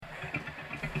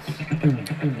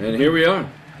And here we are.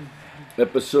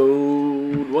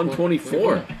 Episode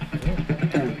 124.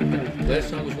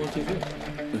 Last time was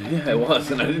 124. Yeah, it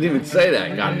was, and I didn't even say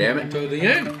that. God damn it. To the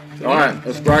end. All right,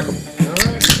 let's crack them. All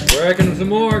right. Cracking some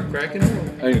more. Cracking more.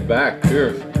 Hey, he's back.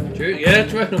 Cheers. Cheers. Yeah,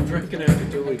 that's right. I'm drinking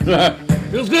after 2 weeks.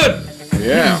 Feels good.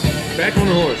 Yeah. Back on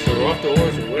the horse, or off the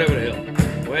horse, or whatever the hell.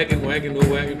 Wagon, no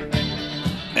wagon.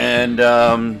 And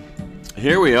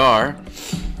here we are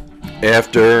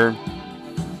after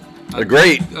a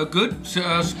good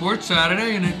sports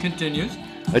Saturday, and it continues.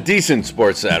 a decent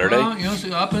sports Saturday.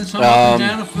 So up and some, up and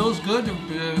down. It feels good.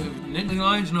 Nittany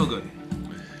Lions, no good.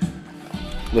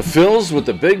 The Phils with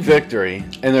the big victory,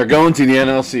 and they're going to the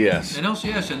NLCS.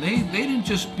 NLCS, and they didn't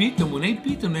just beat them. When they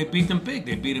beat them big.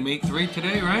 They beat them 8-3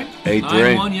 today, right? 8-3.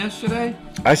 9-1 yesterday.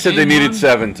 I said they needed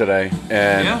 7 today,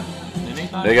 and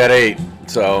they got 8.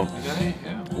 So,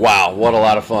 wow, what a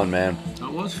lot of fun, man.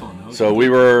 That was fun. So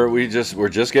we're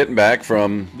just getting back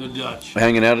from the Dutch,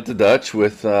 hanging out at the Dutch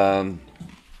with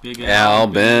Big Al,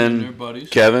 Ben, and their buddies.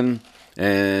 Kevin,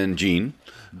 and Gene,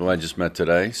 who I just met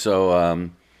today. So a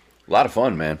lot of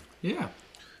fun, man. Yeah.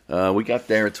 We got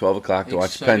there at 12 o'clock to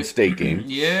watch the Penn State game.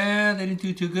 Yeah, they didn't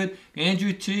do too good.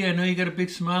 Andrew T., I know you got a big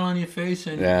smile on your face,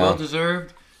 and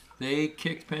well-deserved. They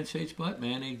kicked Penn State's butt,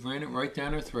 man. They ran it right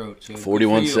down their throat. So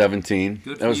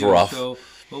 41-17. That was rough. So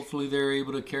hopefully they're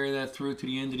able to carry that through to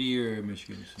the end of the year,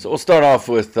 Michigan. So we'll start off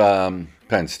with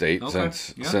Penn State,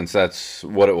 since that's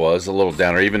what it was, a little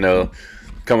downer, even though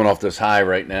coming off this high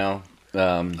right now.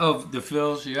 Of the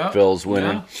Phils, yeah. Phils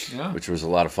winning, which was a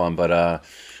lot of fun. But,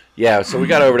 so we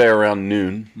got over there around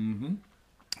noon. Mm-hmm.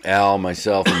 Al,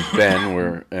 myself, and Ben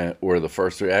were the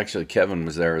first three. Actually, Kevin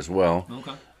was there as well.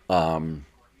 Okay.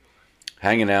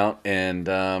 Hanging out. And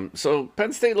so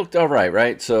Penn State looked all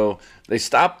right? So they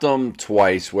stopped them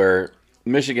twice where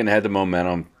Michigan had the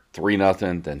momentum,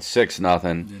 3-0, then 6-0.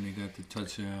 Then they got the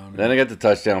touchdown. Then they got the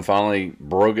touchdown, finally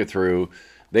broke it through.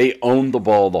 They owned the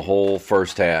ball the whole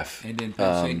first half. And then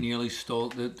Penn State nearly stole.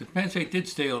 The Penn State did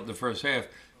steal the first half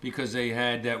because they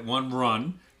had that one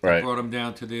run that brought them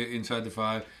down to the inside the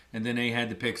 5, and then they had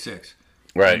the pick 6.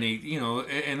 Right. And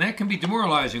and that can be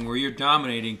demoralizing where you're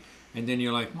dominating, and then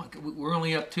you're like, we're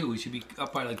only up 2. We should be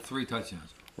up by like 3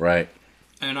 touchdowns. Right.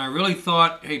 And I really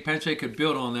thought, hey, Penn State could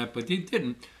build on that, but they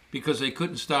didn't because they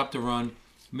couldn't stop the run.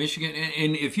 Michigan,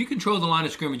 and if you control the line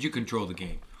of scrimmage, you control the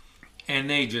game. And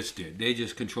they just did. They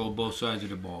just controlled both sides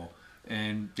of the ball.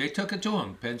 And they took it to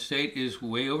them. Penn State is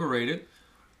way overrated.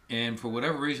 And for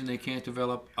whatever reason, they can't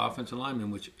develop offensive linemen,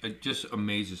 which just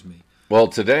amazes me. Well,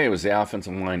 today it was the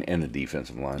offensive line and the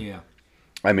defensive line. Yeah.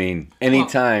 I mean,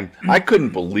 anytime. I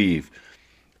couldn't believe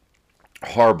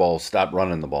Harbaugh stopped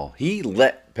running the ball. He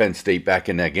let Penn State back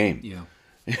in that game. Yeah.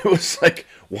 It was like,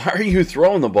 why are you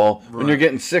throwing the ball when you're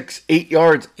getting 6-8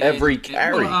 yards every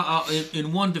carry?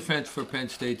 In one defense for Penn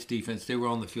State's defense, they were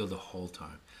on the field the whole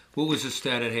time. What was the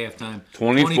stat at halftime?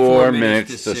 24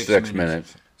 minutes to 6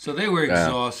 minutes. So they were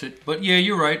exhausted. But, yeah,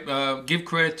 you're right. Give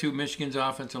credit to Michigan's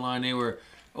offensive line. They were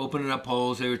opening up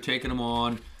holes. They were taking them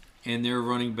on. And their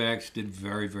running backs did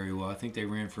very, very well. I think they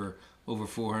ran for over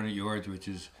 400 yards, which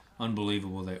is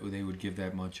unbelievable that they would give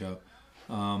that much up.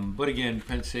 But again,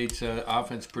 Penn State's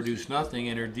offense produced nothing,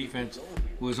 and their defense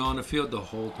was on the field the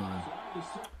whole time.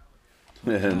 A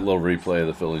little replay of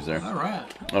the Phillies there. All right.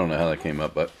 I don't know how that came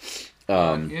up, but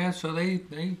so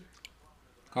they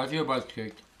got your butt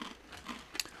kicked.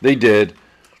 They did.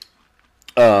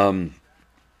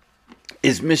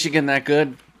 Is Michigan that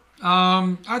good?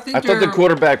 I thought the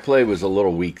quarterback play was a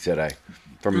little weak today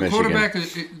from Michigan. Quarterback,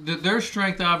 their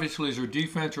strength obviously is their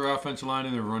defense or offensive line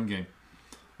and their run game.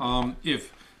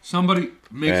 If somebody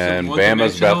makes them one-dimensional,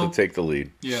 Bama's about to take the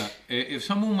lead. Yeah, if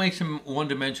someone makes them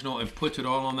one-dimensional and puts it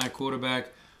all on that quarterback,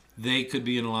 they could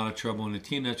be in a lot of trouble. And the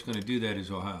team that's going to do that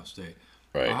is Ohio State.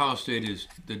 Right. Ohio State is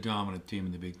the dominant team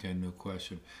in the Big Ten, no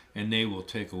question, and they will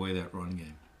take away that run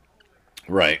game.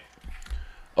 Right.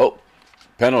 Oh,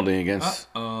 penalty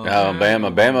against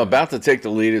Bama. Bama about to take the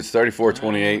lead. It's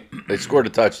 34-28. They scored a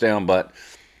touchdown, but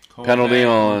penalty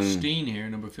on Steen here,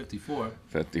 number 54.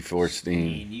 54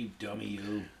 Steen. You dummy,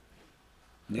 you.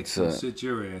 Nixon, sit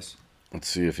your ass. Let's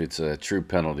see if it's a true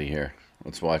penalty here.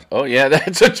 Let's watch. Oh, yeah,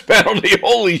 that's a penalty.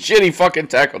 Holy shit, he fucking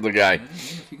tackled the guy. Yeah,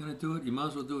 if you're going to do it, you might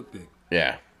as well do it big.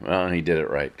 Yeah, well, he did it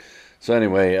right. So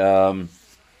anyway, I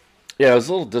was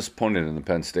a little disappointed in the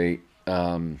Penn State.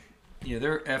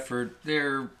 Their effort,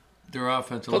 their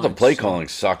offensive line. The play calling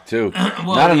sucked too.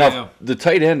 Not enough. The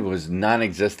tight end was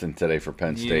non-existent today for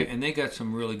Penn State. Yeah, and they got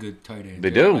some really good tight ends. They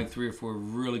do. Like 3 or 4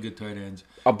 really good tight ends.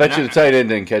 I'll bet you the tight end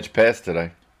didn't catch a pass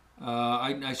today.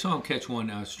 I saw him catch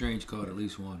one. Strange caught at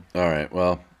least one. All right.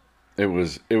 Well, It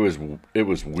was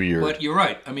weird. But you're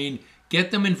right. I mean,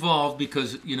 get them involved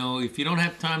because, if you don't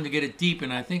have time to get it deep,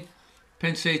 and I think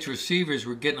Penn State's receivers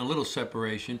were getting a little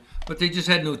separation, but they just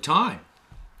had no time.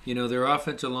 Their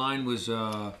offensive line was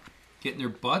getting their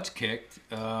butts kicked.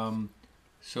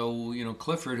 So,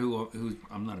 Clifford, who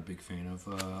I'm not a big fan of,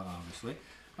 obviously,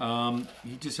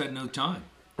 he just had no time.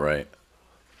 Right.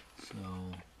 So,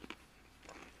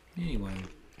 anyway.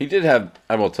 He did have,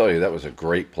 I will tell you, that was a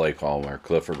great play call where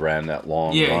Clifford ran that long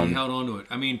run. Yeah, he held on to it.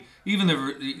 I mean, even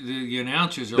the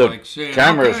announcers are The like saying,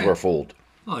 cameras okay. were fooled.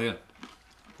 Oh, yeah.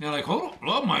 They're like, hold on.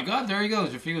 Oh, my God, there he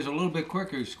goes. If he was a little bit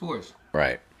quicker, he scores.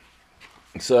 Right.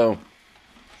 So,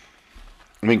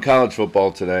 I mean, college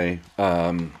football today,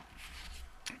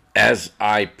 as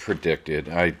I predicted,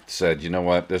 I said, you know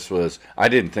what, I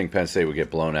didn't think Penn State would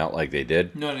get blown out like they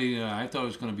did. No, I thought it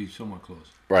was going to be somewhat close.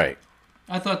 Right.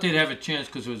 I thought they'd have a chance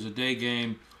because it was a day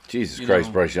game. Jesus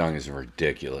Christ, Bryce Young is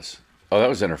ridiculous. Oh, that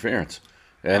was interference.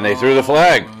 And they threw the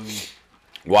flag.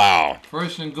 Wow.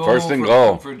 First and goal.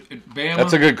 For Bama.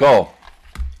 That's a good call.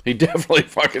 He definitely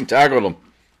fucking tackled him.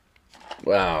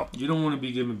 Wow. You don't want to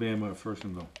be giving Bama a first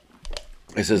and goal.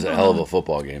 This is a hell of a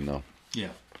football game, though. Yeah.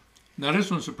 Now, this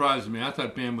one surprised me. I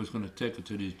thought Bama was going to take it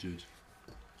to these dudes.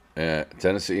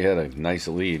 Tennessee had a nice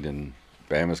lead, and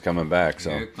Bama's coming back. So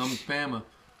here comes Bama.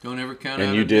 Don't ever count out.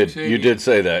 And you did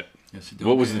say that. Yes,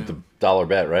 what was it? The dollar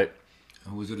bet, right?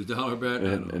 Was it a dollar bet?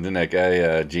 And then that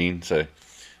guy Gene say,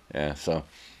 yeah. So,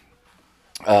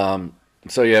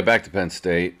 yeah, back to Penn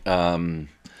State.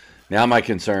 Now my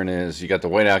concern is you got the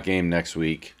whiteout game next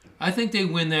week. I think they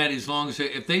win that as long as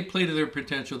if they play to their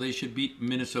potential, they should beat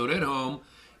Minnesota at home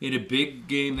in a big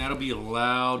game. That'll be a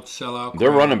loud sellout. Their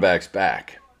running back's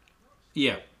back.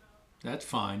 Yeah, that's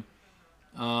fine.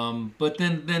 But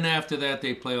then after that,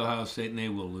 they play Ohio State, and they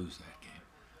will lose that game.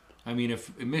 I mean,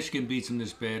 if Michigan beats them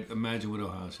this bad, imagine what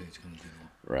Ohio State's going to do.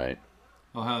 Right.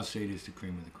 Ohio State is the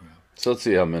cream of the crop. So let's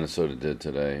see how Minnesota did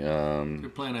today. They're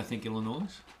playing, I think, Illinois.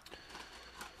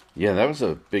 Yeah, that was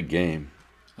a big game.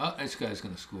 Oh, this guy's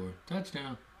going to score.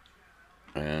 Touchdown.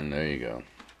 And there you go.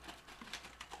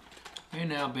 And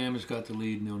now Bama's got the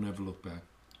lead, and they'll never look back.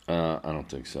 I don't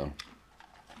think so.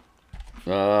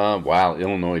 Wow,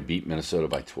 Illinois beat Minnesota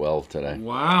by 12 today.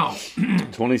 Wow.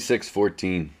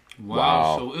 26-14.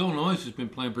 Wow. So Illinois has been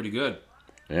playing pretty good.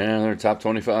 Yeah, they're top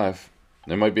 25.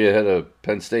 They might be ahead of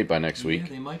Penn State by next week. Yeah,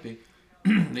 they might be.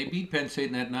 They beat Penn State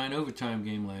in that 9 overtime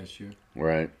game last year.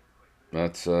 Right.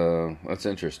 That's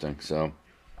interesting. So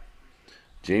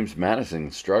James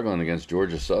Madison struggling against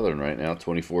Georgia Southern right now,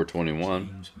 24-21.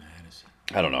 James Madison.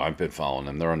 I don't know. I've been following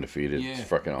them. They're undefeated. Yeah. It's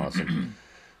fucking awesome.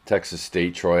 Texas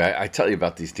State, Troy. I tell you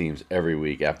about these teams every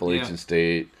week. Appalachian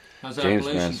State. How's James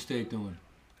Appalachian State doing?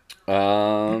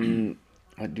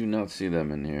 I do not see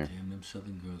them in here. Damn, them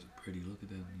Southern girls are pretty. Look at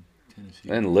them in Tennessee.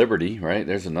 And Liberty, right?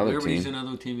 There's another Liberty's team.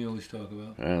 another team you always talk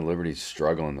about. Liberty's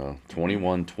struggling, though.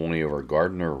 21-20 over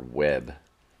Gardner-Webb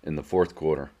in the fourth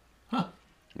quarter. Huh.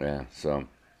 Yeah, so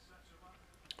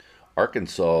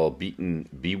Arkansas beating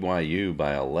BYU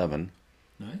by 11.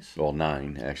 Nice. Well,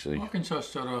 9, actually. Arkansas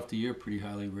started off the year pretty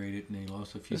highly rated, and they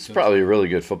lost a few. It's probably a really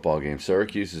good football game.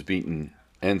 Syracuse is beating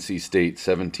NC State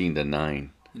 17-9.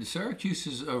 The Syracuse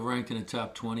is ranked in the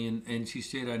top 20, and NC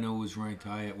State I know was ranked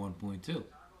high at one point too.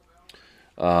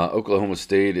 Oklahoma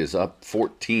State is up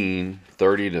 14,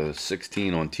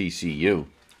 30-16 on TCU.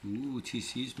 Ooh,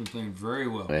 TCU's been playing very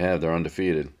well. They have. They're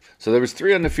undefeated. So there was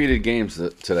 3 undefeated games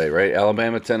today, right?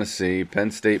 Alabama, Tennessee, Penn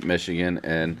State, Michigan,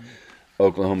 and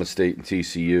Oklahoma State and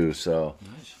TCU. So,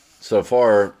 Nice. So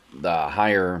far, the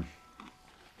higher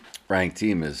ranked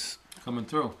team is Coming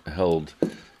through. held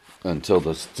until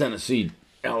the Tennessee,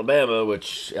 Alabama,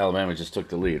 which Alabama just took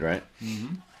the lead, right?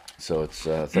 Mm-hmm. So it's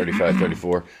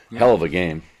 35-34. Hell of a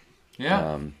game.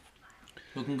 Yeah.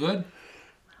 Looking good.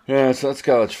 Yeah, so that's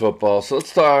college football. So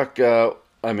let's talk.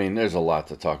 There's a lot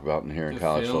to talk about in here in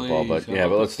college football, but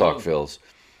let's talk Phils.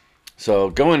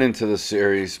 So going into the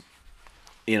series,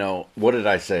 what did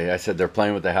I say? I said they're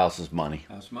playing with the house's money.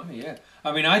 House money, yeah.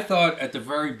 I mean, I thought at the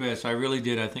very best, I really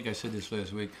did. I think I said this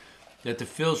last week, that the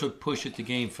Phils would push it to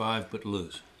Game 5 but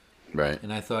lose. Right.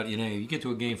 And I thought, you get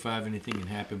to a Game 5, anything can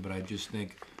happen, but I just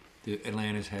think the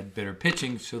Atlanta's had better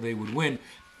pitching, so they would win.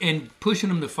 And pushing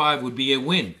them to 5 would be a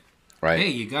win. Right. Hey,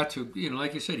 you got to,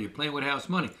 like you said, you're playing with house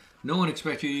money. No one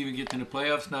expects you to even get to the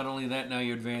playoffs. Not only that, now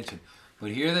you're advancing.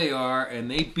 But here they are, and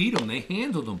they beat them. They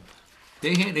handled them.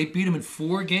 They beat them in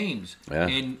 4 games. Yeah.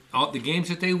 And the games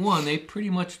that they won, they pretty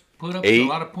much put up a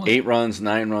lot of points. 8 runs,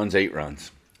 9 runs, 8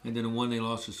 runs. And then the one they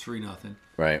lost was 3-0.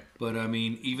 Right. But, I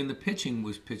mean, even the pitching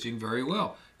was pitching very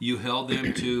well. You held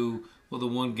them to, the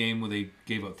one game where they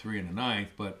gave up 3 in the ninth,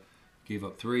 but gave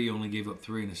up 3. You only gave up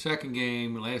 3 in the second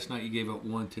game. Last night you gave up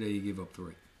 1. Today you gave up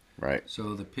 3. Right.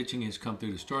 So the pitching has come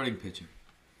through the starting pitching.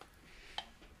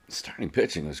 Starting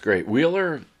pitching was great.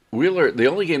 Wheeler, the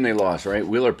only game they lost, right?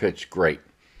 Wheeler pitched great.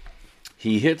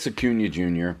 He hits Acuna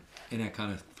Jr. And that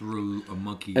kind of threw a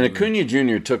monkey. And Acuna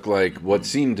Jr. took like what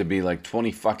seemed to be like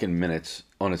 20 fucking minutes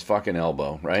on his fucking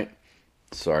elbow, right?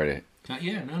 Sorry to.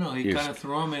 Yeah, no. He kind of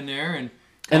threw him in there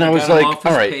and I was got him like, off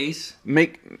all his right, pace.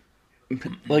 make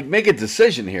a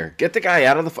decision here. Get the guy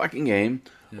out of the fucking game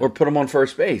or put him on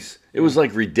first base. It was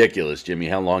like ridiculous, Jimmy,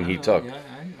 how long he took. Yeah,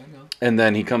 I know. And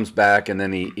then he comes back and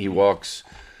then he walks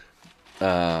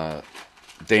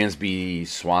Dansby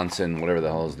Swanson, whatever the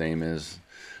hell his name is.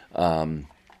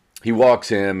 He walks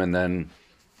him, and then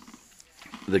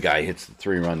the guy hits the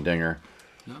 3-run dinger.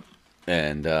 Yep.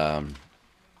 And,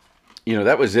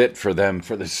 that was it for them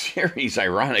for the series,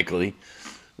 ironically.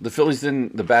 The Phillies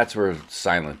the bats were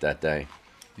silent that day.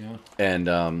 Yeah.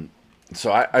 And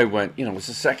so I went, it was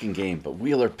the second game, but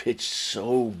Wheeler pitched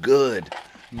so good.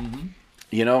 Mm-hmm.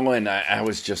 And I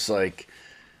was just like,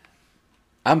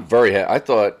 I'm very happy. I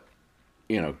thought,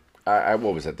 what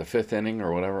was that, the 5th inning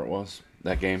or whatever it was,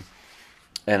 that game?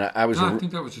 And I was. No, I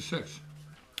think that was the 6th.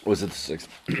 Was it the 6th?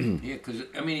 Yeah, because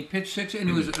he pitched 6 and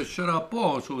it was a shutout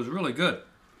ball, so it was really good.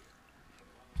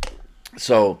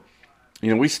 So,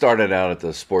 we started out at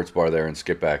the sports bar there in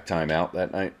Skipback Timeout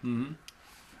that night,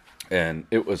 and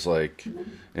it was like,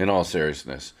 in all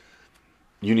seriousness,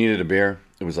 you needed a beer.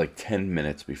 It was like 10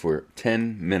 minutes,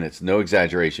 no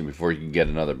exaggeration, before you could get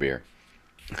another beer.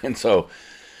 And so,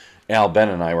 Al, Ben,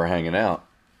 and I were hanging out,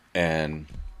 and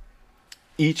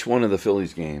each one of the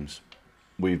Phillies games,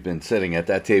 we've been sitting at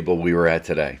that table we were at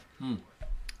today.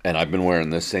 And I've been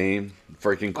wearing the same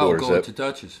freaking quarter zip. Going to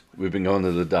Dutch's. We've been going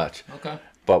to the Dutch. Okay.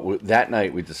 But that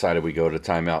night we decided we'd go to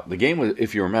timeout. The game, was,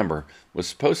 if you remember, was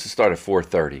supposed to start at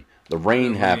 4:30. The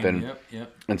rain happened.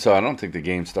 Yep. And so I don't think the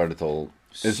game started till...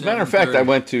 As a matter of fact, I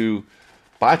went to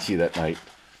Bocce that night.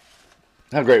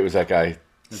 How great was that guy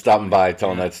stopping by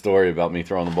telling that story about me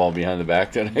throwing the ball behind the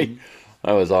back today?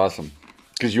 That was awesome.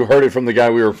 Because you heard it from the guy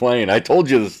we were playing. I told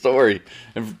you the story.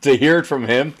 And to hear it from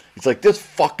him, he's like, this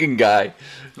fucking guy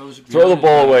throw the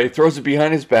ball away, throws it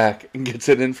behind his back, and gets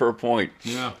it in for a point.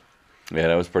 Yeah. Yeah,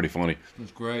 that was pretty funny. It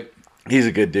was great. He's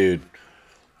a good dude.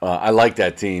 I like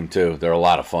that team, too. They're a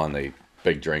lot of fun. They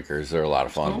big drinkers. They're a lot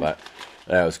of fun. Cool. But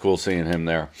that was cool seeing him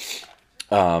there.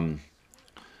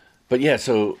 But, yeah,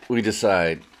 so we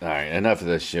decide, all right, enough of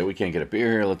this shit. We can't get a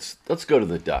beer here. Let's go to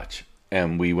the Dutch.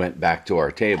 And we went back to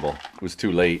our table. It was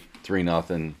too late.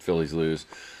 3-0. Phillies lose.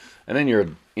 And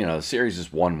then the series is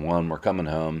 1-1. We're coming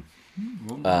home.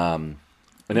 And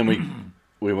then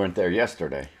we weren't there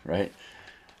yesterday, right?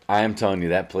 I am telling you,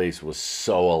 that place was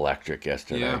so electric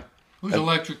yesterday. Yeah. It was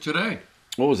electric today.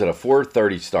 What was it, a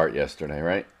 4:30 start yesterday,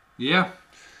 right? Yeah.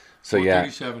 So,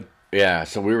 4:37. Yeah,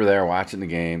 so we were there watching the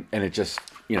game, and it just,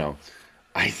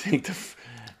 I think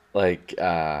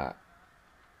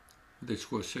They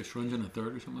scored 6 runs in the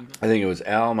third or something like that? I think it was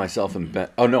Al, myself, and Ben.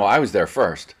 Oh, no, I was there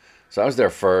first. So I was there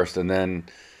first, and then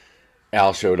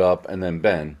Al showed up, and then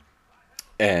Ben.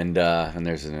 And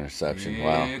there's an interception.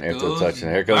 Wow. After the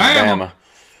touchdown. Here goes Bama.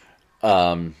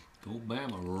 Go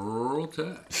Bama. Roll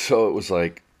Tide. So it was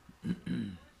like,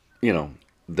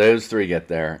 those 3 get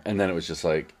there, and then it was just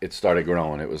like, it started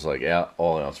growing. It was like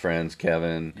all Al's friends,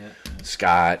 Kevin,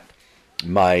 Scott,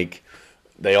 Mike.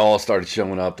 They all started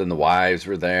showing up. Then the wives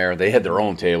were there. They had their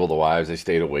own table, the wives. They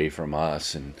stayed away from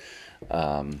us. And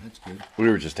that's good. We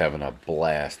were just having a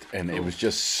blast. And it was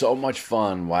just so much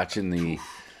fun watching the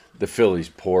Phillies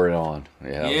pour it on.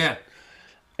 Yeah.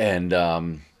 And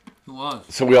it was.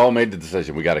 So we all made the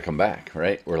decision. We got to come back,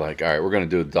 right? We're like, all right, we're going to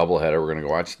do a doubleheader. We're going to go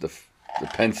watch the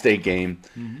Penn State game,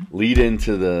 lead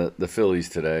into the Phillies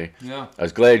today. Yeah. I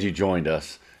was glad you joined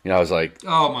us. I was like...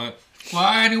 Oh, my... Well,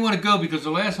 I didn't want to go because the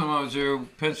last time I was there,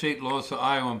 Penn State lost to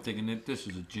Iowa. I'm thinking that this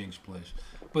is a jinx place.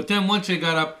 But then once they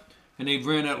got up and they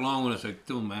ran that long one, I said,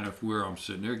 don't matter where I'm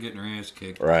sitting. They're getting their ass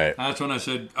kicked. Right. That's when I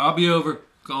said, I'll be over.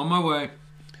 Go on my way.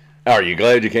 Are you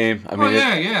glad you came? I mean,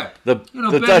 yeah. The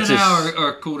Ben Dutch and Al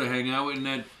are cool to hang out with. And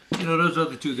then, those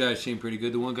other 2 guys seem pretty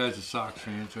good. The one guy's a Sox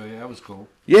fan, so yeah, that was cool.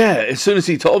 Yeah, as soon as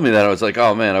he told me that, I was like,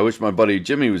 oh, man, I wish my buddy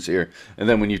Jimmy was here. And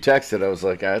then when you texted, I was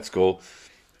like, that's cool.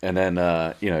 And then,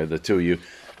 the 2 of you...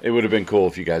 It would have been cool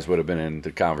if you guys would have been in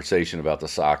the conversation about the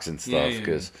Sox and stuff.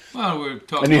 Well, we're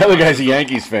talking. And the other guy's a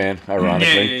Yankees fan,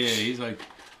 ironically. Yeah. He's like,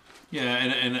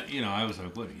 and I was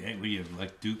like, what you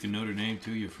like Duke and Notre Dame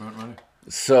too? Your front runner.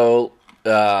 So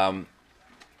now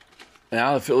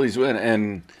the Phillies win,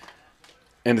 and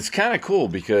it's kind of cool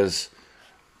because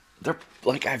they're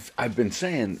like I've been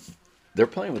saying, they're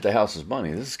playing with the house's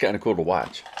money. This is kind of cool to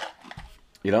watch.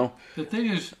 You know? The thing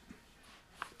is,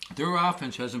 their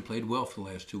offense hasn't played well for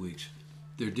the last 2 weeks.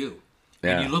 They're due.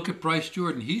 Yeah. And you look at Bryce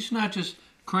Jordan, he's not just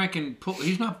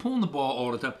he's not pulling the ball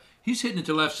all the time. He's hitting it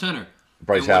to left center.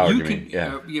 Bryce Howard, you mean?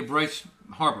 Yeah. Bryce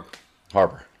Harper.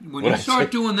 Harper. When you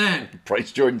start doing that.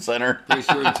 Bryce Jordan center. Bryce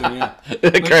Jordan center, yeah.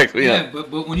 Correct me up. Yeah,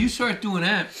 but when you start doing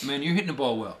that, man, you're hitting the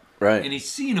ball well. Right. And he's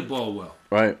seeing the ball well.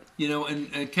 Right. You know, and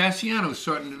Cassiano's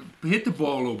starting to hit the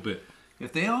ball a little bit.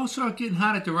 If they all start getting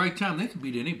hot at the right time, they can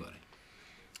beat anybody.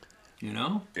 You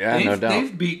know? Yeah, no doubt.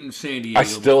 They've beaten San Diego. I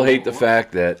still hate the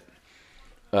fact that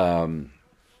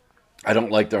I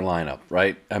don't like their lineup,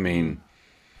 right? I mean,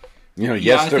 you know,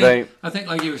 yesterday... I think,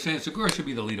 like you were saying, Segura should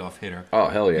be the leadoff hitter. Oh,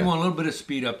 hell yeah. You want a little bit of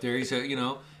speed up there. He's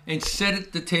and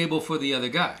set the table for the other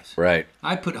guys. Right.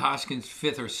 I put Hoskins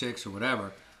 5th or 6th or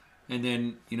whatever, and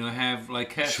then, have,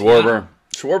 like, Cassiano.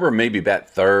 Schwarber maybe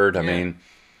bat 3rd. I mean,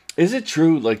 is it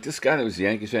true, like, this guy that was a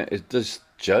Yankees fan, does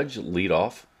Judge lead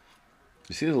off?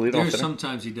 You see the leadoff hitter?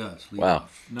 Sometimes he does. Wow.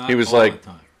 Not he was all like, the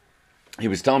time. He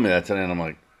was telling me that today, and I'm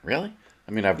like, really?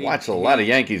 I mean, I've watched a lot of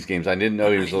Yankees games. I didn't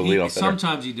know he was the leadoff hitter.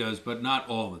 Sometimes he does, but not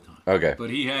all the time. Okay. But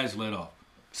he has led off.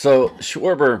 So,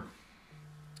 Schwarber,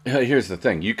 here's the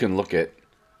thing. You can look at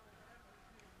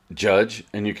Judge,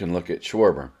 and you can look at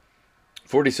Schwarber.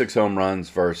 46 home runs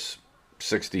versus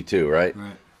 62, right?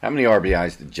 Right. How many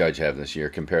RBIs did Judge have this year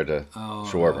compared to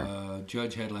Schwarber?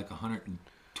 Judge had like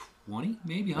 120,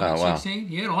 maybe 116. Wow.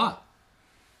 He had a lot.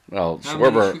 Well,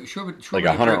 Schwarber like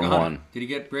 101. Did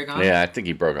he break 100? Yeah, I think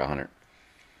he broke 100.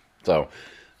 So,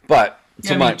 but...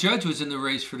 Yeah, Judge was in the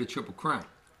race for the Triple Crown.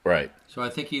 Right. So I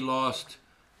think he lost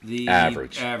the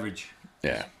average.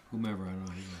 Yeah. Whomever, I don't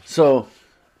know. So,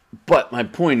 but my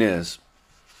point is,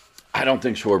 I don't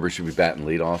think Schwarber should be batting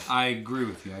leadoff. I agree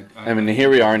with you. I mean,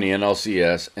 here we are in the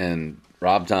NLCS, and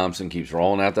Rob Thompson keeps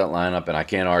rolling out that lineup, and I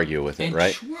can't argue with it,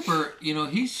 right? Schwarber,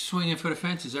 he's swinging for the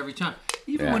fences every time.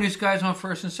 Even when his guy's on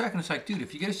first and second, it's like, dude,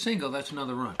 if you get a single, that's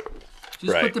another run.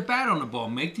 Just put the bat on the ball.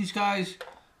 Make these guys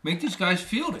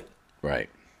field it. Right.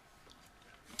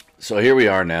 So here we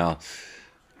are now,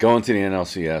 going to the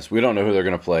NLCS. We don't know who they're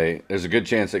going to play. There's a good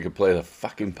chance they could play the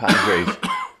fucking Padres.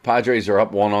 Padres are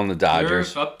up 1 on the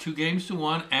Dodgers. They're up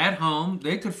 2-1 at home.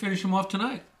 They could finish them off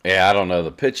tonight. Yeah, I don't know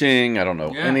the pitching. I don't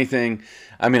know anything.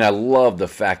 I mean, I love the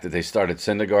fact that they started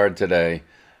Syndergaard today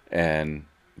and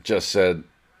just said,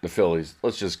 the Phillies,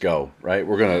 let's just go, right?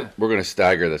 We're gonna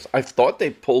stagger this. I thought they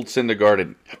pulled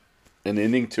Syndergaard an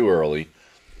inning too early.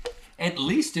 At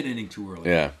least an inning too early.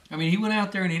 Yeah. I mean, he went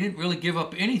out there and he didn't really give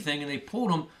up anything, and they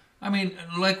pulled him. I mean,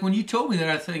 like when you told me that,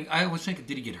 I was thinking,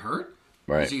 did he get hurt?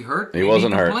 Right. Was he hurt? He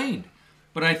wasn't hurt.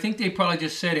 But I think they probably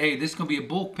just said, hey, this is going to be a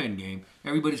bullpen game.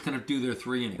 Everybody's going to do their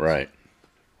 3 innings. Right.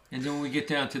 And then when we get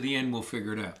down to the end, we'll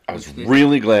figure it out. I was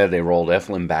really glad they rolled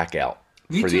Eflin back out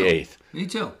for the 8th. Me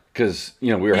too. Because,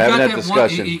 we were having that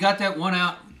discussion. He got that one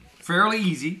out fairly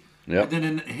easy. Yep. And then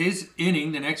in his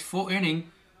inning, the next full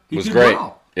inning, he was did great.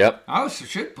 well. Yep.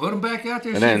 Put him back out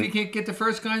there, see if he can't get the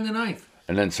first guy in the 9th.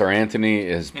 And then Sir Anthony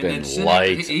has been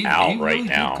lights out right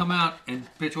now. Did come out and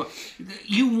pitch well.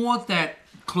 You want that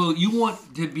close. You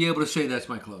want to be able to say that's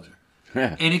my closer.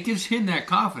 Yeah. And it gives him that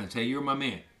confidence. Hey, you're my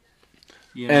man.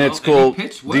 And it's cool. And he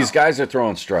pitched well. These guys are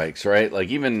throwing strikes, right? Like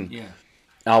even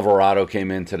Alvarado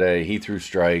came in today. He threw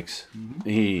strikes. Mm-hmm.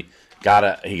 He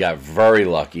got very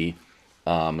lucky.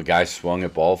 A guy swung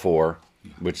at ball 4,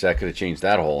 which that could have changed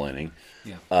that whole inning.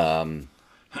 Yeah.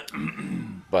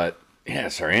 But yeah,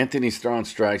 Sir Anthony's throwing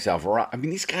strikes. Alvarado. I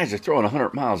mean, these guys are throwing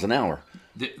 100 miles an hour.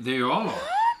 They all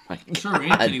are. Sir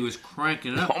Anthony was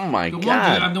cranking it up. Oh my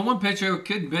God! The one pitcher,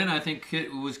 Kid Ben, I think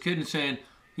was kidding, saying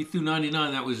he threw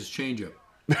 99. That was his changeup.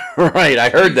 Right, I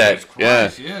heard that. Yeah,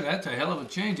 that's a hell of a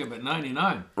changeup at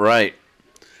 99. Right.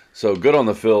 So good on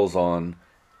the Phils on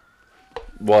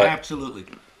what? Absolutely.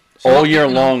 All year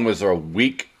long was there a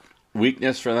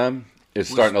weakness for them? It's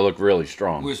starting to look really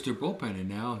strong. Where's their bullpen? And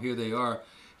now here they are.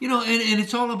 And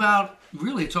it's all about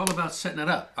setting it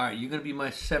up. All right, you're going to be my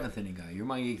 7th inning guy. You're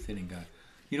my 8th inning guy.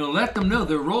 Let them know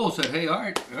their roles that, hey, all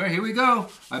right, here we go.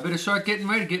 I better start getting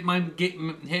ready to get my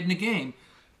head in the game.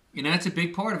 And that's a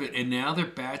big part of it. And now their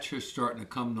bats are starting to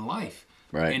come to life.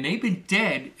 Right. And they've been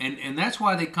dead, and that's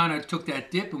why they kind of took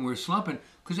that dip and were slumping,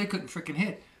 because they couldn't freaking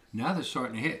hit. Now they're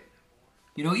starting to hit.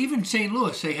 Even St.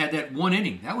 Louis, they had that 1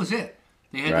 inning. That was it.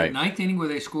 They had that 9th inning where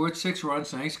they scored 6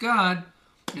 runs, thanks God.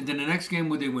 And then the next game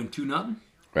where they win 2-0.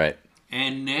 Right.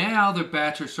 And now their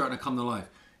bats are starting to come to life.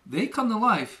 They come to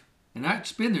life, and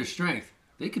that's been their strength.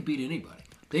 They could beat anybody.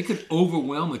 They could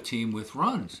overwhelm a team with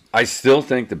runs. I still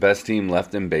think the best team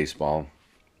left in baseball,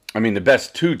 the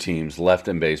best 2 teams left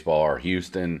in baseball are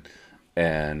Houston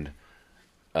and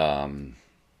The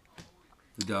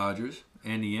Dodgers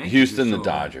and the Yankees. Houston, the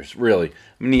Dodgers. Really.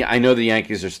 I mean, I know the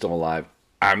Yankees are still alive.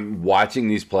 I'm watching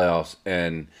these playoffs,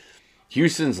 and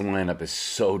Houston's lineup is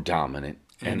so dominant.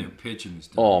 And their pitching is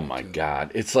dominant. Oh, my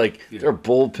God. It's like their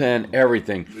bullpen,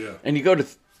 everything. Yeah. And you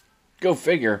go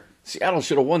figure, Seattle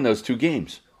should have won those 2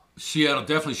 games. Seattle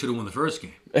definitely should have won the first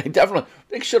game.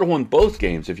 They should have won both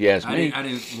games, if you ask me. I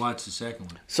didn't watch the second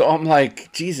one. So I'm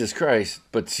like, Jesus Christ.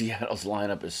 But Seattle's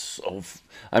lineup is so...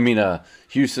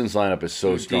 Houston's lineup is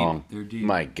so strong. They're deep.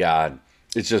 My God.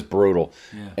 It's just brutal.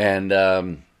 Yeah.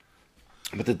 And...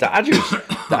 But the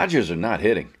Dodgers are not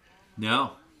hitting.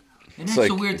 No. And that's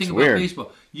the weird thing about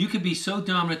baseball. You could be so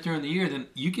dominant during the year, then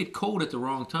you get cold at the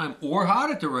wrong time or hot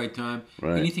at the right time.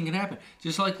 Right. Anything can happen.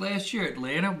 Just like last year,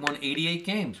 Atlanta won 88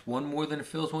 games, one more than the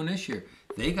Phils won this year.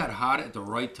 They got hot at the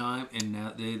right time, and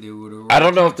now they would have... I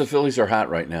don't know if the Phillies are hot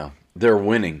right now. They're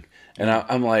winning. And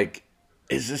I'm like,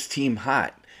 is this team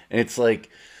hot? And it's like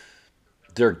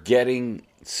they're getting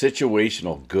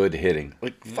situational good hitting.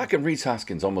 Like fucking Rhys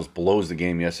Hoskins almost blows the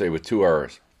game yesterday with 2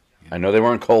 errors. I know they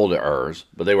weren't cold errors,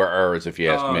 but they were errors if you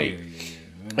ask me.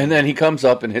 Yeah. And then he comes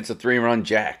up and hits a 3-run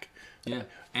jack. Yeah.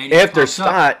 And after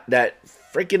Stott, that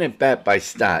freaking at bat by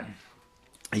Stott,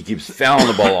 he keeps fouling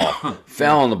the ball off,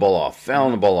 fouling the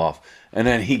ball off, and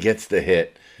then he gets the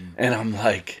hit. And I'm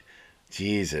like,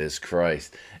 Jesus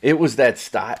Christ. It was that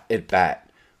Stott at bat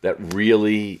that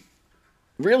really,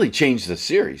 really changed the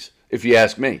series, if you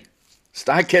ask me.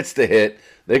 Stott gets the hit.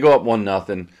 They go up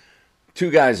 1-0. 2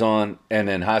 guys on, and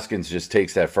then Hoskins just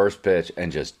takes that first pitch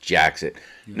and just jacks it.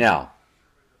 Yeah. Now,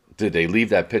 did they leave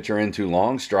that pitcher in too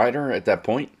long, Strider, at that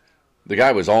point? The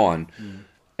guy was on,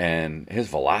 and his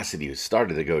velocity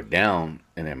started to go down,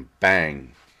 and then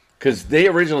bang. Because they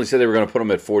originally said they were going to put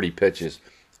him at 40 pitches.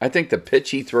 I think the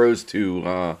pitch he throws to,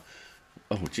 oh,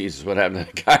 Jesus, what happened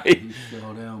to the guy? He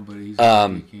fell down, but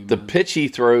the pitch he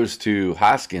throws to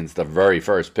Hoskins, the very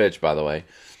first pitch, by the way,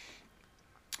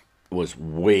 was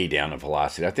way down in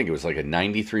velocity. I think it was like a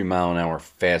 93-mile-an-hour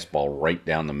fastball right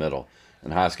down the middle,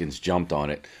 and Hoskins jumped on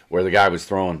it, where the guy was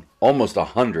throwing almost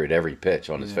 100 every pitch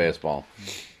on his fastball.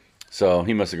 So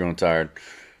he must have grown tired.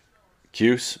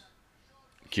 Cuse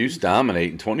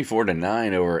dominating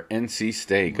 24-9 over NC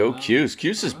State. Go Cuse.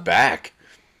 Cuse is back.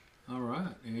 All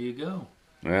right, there you go.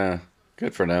 Yeah,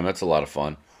 good for them. That's a lot of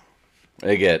fun.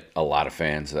 They get a lot of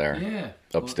fans there. Yeah.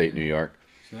 Upstate New York.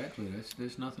 Exactly.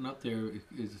 There's nothing up there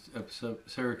up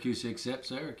Syracuse except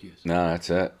Syracuse. No, that's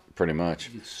it. Pretty much.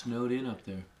 It gets snowed in up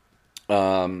there.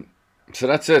 So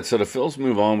that's it. So the Phils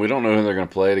move on. We don't know who they're going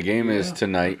to play. The game is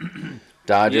tonight.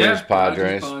 Dodgers,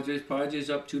 Padres. Padres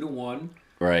up 2-1.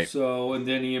 Right. So, and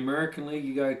then the American League,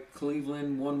 you got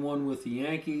Cleveland 1-1 with the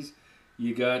Yankees.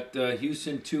 You got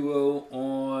Houston 2-0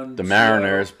 on the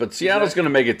Mariners, but Seattle's going to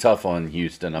make it tough on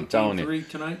Houston. I'm telling you. 3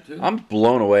 tonight too. I'm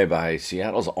blown away by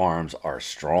Seattle's arms are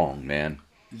strong, man.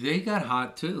 They got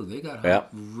hot too. They got hot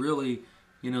really.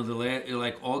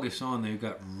 Like August on, they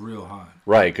got real hot.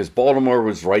 Right, because Baltimore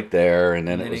was right there, and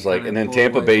then it was like, and then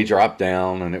Tampa Bay dropped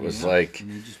down, and it was like,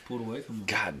 and they just pulled away from them.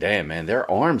 God damn, man,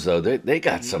 their arms though, they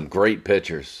got some great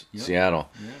pitchers. Seattle.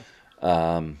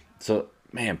 Yeah. So.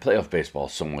 Man, playoff baseball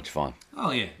is so much fun.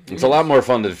 Oh, yeah. It's a lot more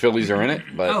fun that the Phillies are in it.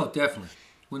 But oh, definitely.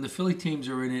 When the Philly teams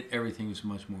are in it, everything is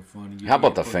much more fun. How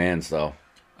about the fans, though?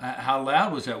 How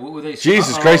loud was that? What were they saying?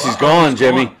 Jesus Christ, he's gone,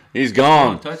 Jimmy. He's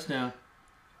gone. Touchdown.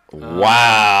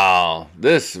 Wow.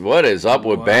 What is up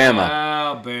with Bama?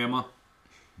 Wow,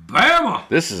 Bama.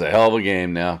 This is a hell of a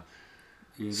game now.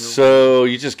 Yeah, so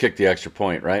you just kicked the extra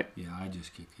point, right? Yeah, I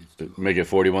just kicked it. Make it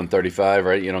 41-35,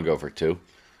 right? You don't go for 2.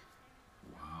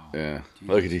 Yeah, Jesus.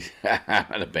 Look at these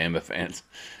the Bama fans.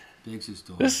 Biggs is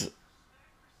still.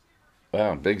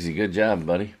 Wow, Biggsy, good job,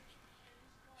 buddy.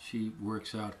 She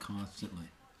works out constantly.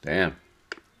 Damn.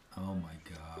 Oh my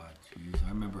God, jeez,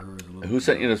 I remember her as a little. Who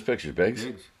sent you those pictures, Biggs?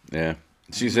 Biggs. Yeah,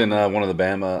 she's in one of the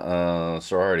Bama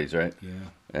sororities, right? Yeah.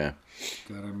 Yeah.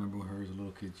 God, I remember her as a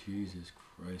little kid. Jesus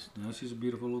Christ, now she's a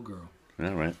beautiful little girl.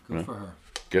 All right. Good for her.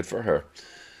 Good for her.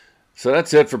 So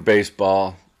that's it for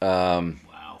baseball.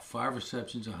 5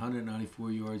 receptions,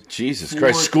 194 yards. Jesus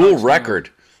Christ, school record.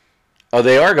 Oh,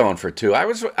 they are going for 2. I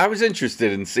was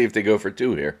interested in see if they go for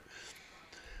 2 here.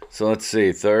 So let's see,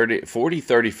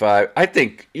 40-35. I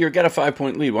think you got a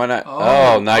 5-point lead. Why not?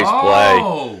 Oh, nice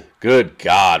play. Good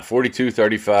God,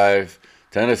 42-35,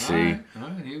 Tennessee. All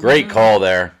right, great call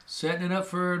there. Setting it up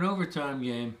for an overtime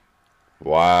game.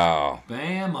 Wow.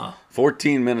 Bama.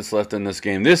 14 minutes left in this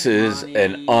game. This is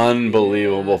an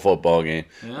unbelievable football game.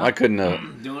 Yeah. I couldn't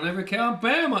have. Don't ever count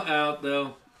Bama out,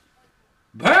 though.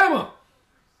 Bama!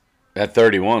 That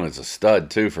 31 is a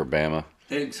stud, too, for Bama.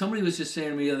 Hey, somebody was just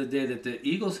saying to me the other day that the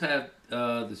Eagles have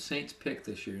the Saints pick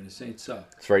this year, and the Saints suck.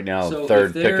 It's right now So third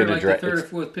if pick they're in the like draft. the third or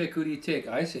fourth pick, who do you take?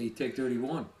 I say you take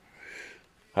 31.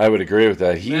 I would agree with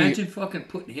that. Imagine fucking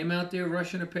putting him out there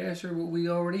rushing a passer, what we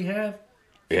already have.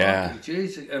 Yeah.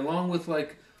 Jeez, along with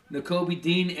like Nakobe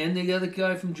Dean and the other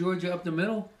guy from Georgia up the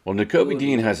middle. Well, Nakobe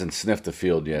Dean hasn't sniffed the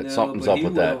field yet. No, Something's but up he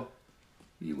with will.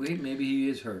 that. Wait, maybe he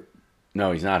is hurt.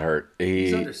 No, he's not hurt.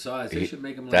 He's undersized. They should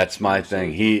make him. That's my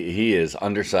thing. He is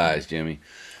undersized, Jimmy.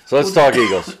 So let's talk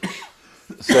Eagles.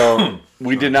 So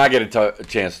we did not get a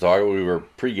chance to talk. We were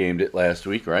pre-gamed it last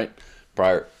week, right?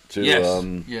 Prior to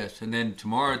yes, and then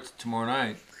tomorrow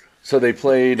night. So they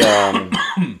played. And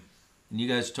you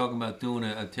guys are talking about doing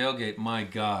a tailgate. My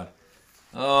God,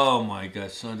 oh my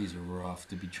God, Sundays are rough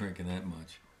to be drinking that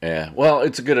much. Yeah, well,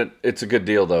 it's a good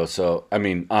deal though. So I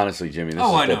mean, honestly, Jimmy, this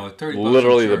I is know,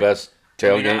 literally the best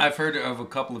tailgate. I mean, I've heard of a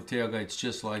couple of tailgates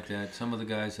just like that. Some of the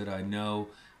guys that I know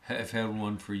have had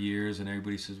one for years, and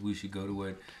everybody says we should go to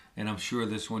it. And I'm sure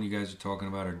this one you guys are talking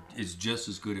about is just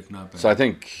as good, if not better. So I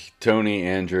think Tony,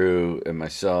 Andrew, and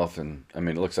myself, and I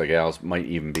mean, it looks like Al might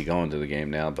even be going to the game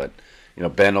now, but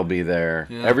Ben will be there.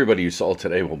 Yeah. Everybody you saw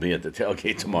today will be at the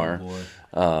tailgate tomorrow.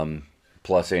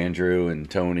 Plus Andrew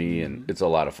and Tony, and it's a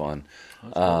lot of fun.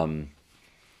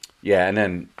 Yeah, and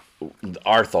then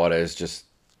our thought is just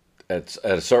at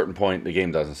a certain point, the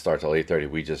game doesn't start till 8:30.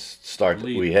 We just start.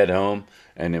 We head home,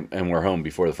 and we're home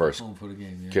before the first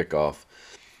kickoff.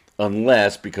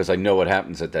 Unless, because I know what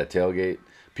happens at that tailgate,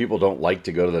 people don't like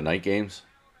to go to the night games.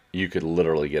 You could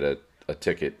literally get a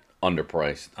ticket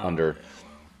underpriced.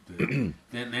 Then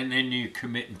you're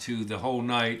committing to the whole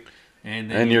night, and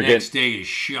then the next day is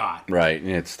shot. Right, and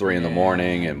it's 3 in the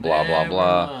morning, and blah blah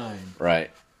blah.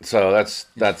 Right. So that's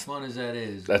as fun as that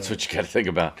is. That's what you got to think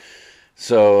about.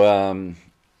 So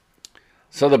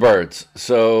so the Birds.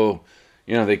 So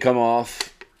they come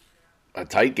off a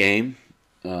tight game.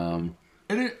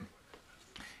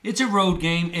 It's a road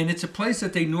game, and it's a place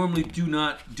that they normally do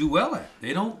not do well at.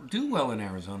 They don't do well in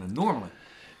Arizona normally.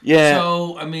 Yeah.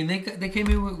 So, I mean, they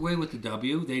came away with the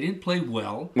W. They didn't play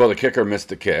well. Well, the kicker missed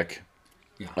the kick.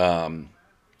 Yeah.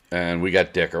 And we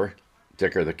got Dicker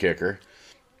the kicker.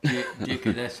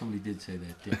 Dicker, somebody did say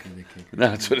that, Dicker the kicker.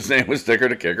 That's what his name was, Dicker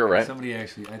the kicker, right? Somebody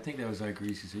actually, I think that was like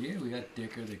Greasy, said, yeah, we got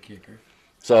Dicker the kicker.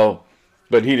 So,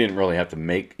 but he didn't really have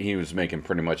to he was making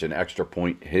pretty much an extra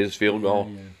point his field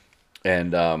goal. Yeah.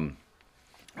 And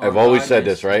I've always said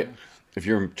this, right? If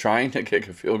you're trying to kick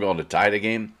a field goal to tie the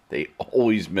game, they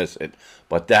always miss it.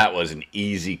 But that was an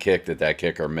easy kick that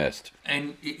kicker missed.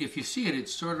 And if you see it, it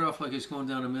started off like it's going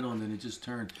down the middle, and then it just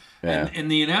turned. Yeah.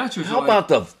 And the announcers How about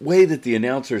the way that the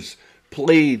announcers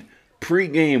played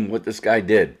pregame what this guy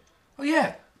did? Oh,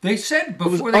 yeah. They said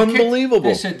before it was unbelievable.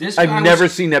 They said this guy I've never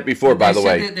seen that before, by the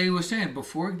way. They were saying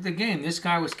before the game, this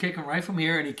guy was kicking right from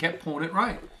here, and he kept pulling it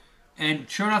right. And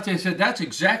sure enough, they said that's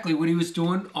exactly what he was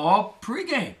doing all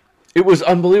pregame. It was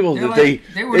unbelievable that they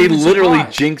literally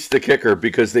jinxed the kicker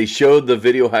because they showed the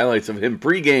video highlights of him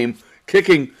pregame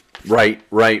kicking right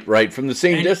from the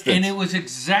same distance. And it was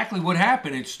exactly what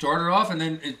happened. It started off, and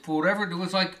then for whatever, it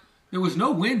was like there was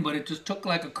no wind, but it just took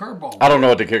like a curveball. I don't know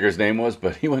what the kicker's name was,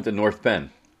 but he went to North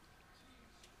Penn.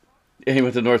 Yeah, he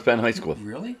went to North Penn High School.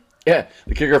 Really? Yeah,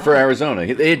 the kicker for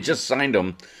Arizona. They had just signed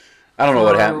him. I don't know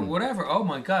what happened. Whatever. Oh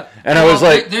my God. And I was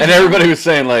like, and everybody was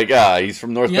saying like, he's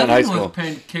from North Penn High School. North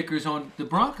Penn kickers on the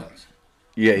Broncos.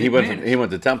 Yeah, he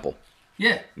went to Temple.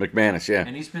 Yeah. McManus, yeah.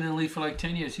 And he's been in the league for like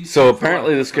 10 years. So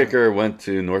apparently this kicker went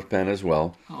to North Penn as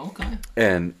well. Oh, okay.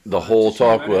 And the whole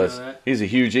talk was he's a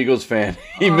huge Eagles fan.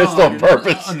 He missed on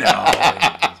purpose. No.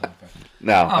 I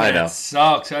know. That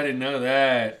sucks. I didn't know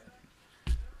that.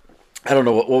 I don't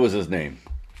know what was his name.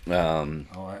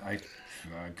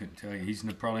 I couldn't tell you. He's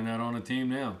probably not on the team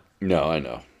now. No, I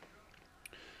know.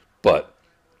 But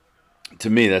to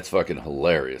me, that's fucking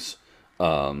hilarious.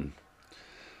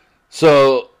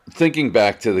 So thinking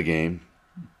back to the game,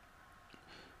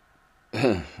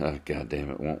 oh, God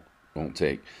damn it, won't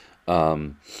take.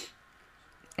 I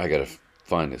gotta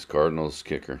find this Cardinals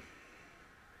kicker.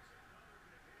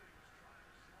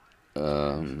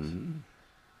 There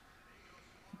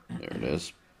it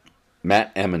is,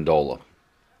 Matt Amendola.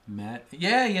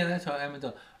 Yeah, that's how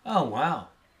Amendola. Oh wow.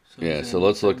 So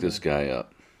let's look this guy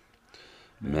up.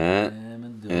 Matt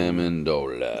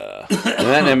Amendola.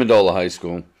 Matt Amendola High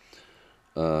School.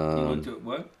 You went to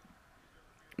what?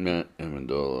 Matt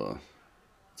Amendola. It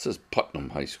says Putnam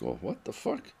High School. What the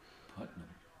fuck? Putnam.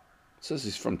 It says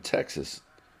he's from Texas.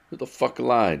 Who the fuck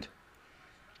lied?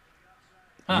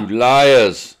 Huh. You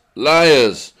liars.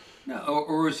 No,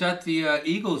 or is that the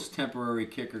Eagles' temporary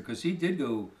kicker? Because he did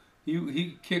go.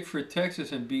 He kicked for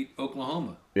Texas and beat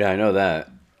Oklahoma. Yeah, I know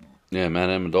that. Yeah, Matt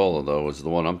Amendola, though, was the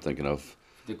one I'm thinking of.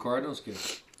 The Cardinals kid.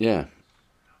 Yeah.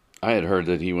 I had heard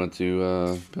that he went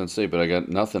to Penn State, but I got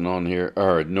nothing on here.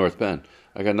 Or North Penn.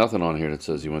 I got nothing on here that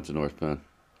says he went to North Penn.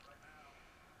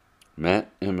 Matt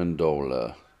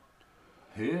Amendola.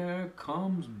 Here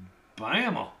comes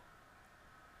Bama.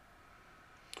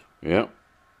 Yep.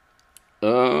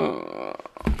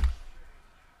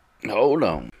 Hold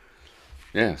on.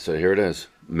 Yeah, so here it is.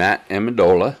 Matt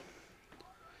Amendola.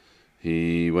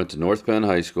 He went to North Penn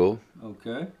High School.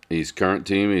 Okay. He's current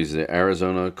team. He's the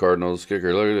Arizona Cardinals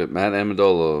kicker. Look at it. Matt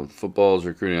Amendola, football is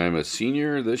recruiting. I'm a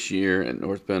senior this year at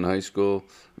North Penn High School.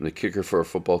 I'm the kicker for a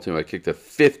football team. I kicked a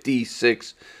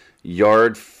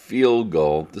 56-yard field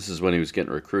goal. This is when he was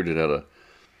getting recruited out of,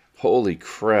 holy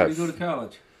crap. Where did you go to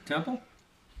college? Temple?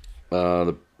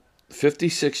 The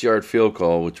 56-yard field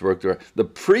goal, which broke the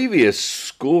previous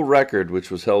school record,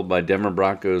 which was held by Denver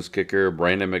Broncos kicker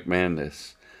Brandon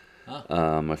McManus.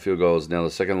 My field goal is now the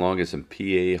second longest in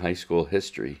PA high school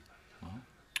history.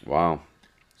 Wow.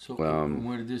 So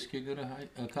where did this kid go to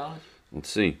college? Let's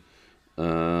see.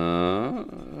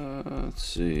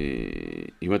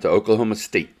 He went to Oklahoma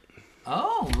State.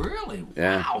 Oh, really?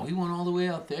 Yeah. Wow. He went all the way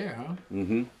out there, huh?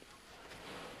 Mm-hmm.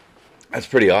 That's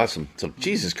pretty awesome. So,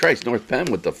 Jesus Christ, North Penn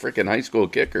with the freaking high school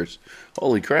kickers.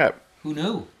 Holy crap. Who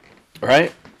knew?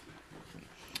 Right?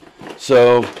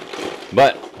 So,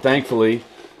 but thankfully,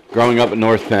 growing up at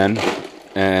North Penn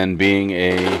and being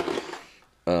a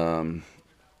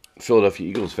Philadelphia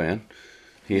Eagles fan,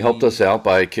 he helped us out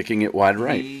by kicking it wide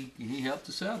right. He helped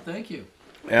us out. Thank you.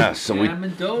 Yeah, so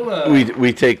Amendola.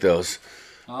 we take those.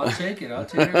 I'll take it. I'll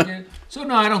take it. So,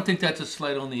 no, I don't think that's a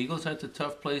slight on the Eagles. That's a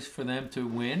tough place for them to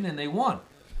win, and they won.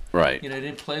 Right. You know, they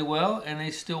didn't play well, and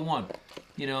they still won.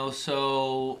 You know,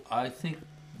 so I think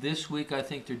this week, I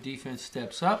think their defense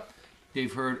steps up.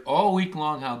 They've heard all week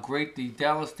long how great the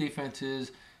Dallas defense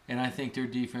is, and I think their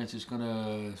defense is going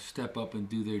to step up and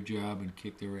do their job and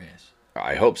kick their ass.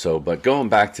 I hope so. But going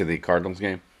back to the Cardinals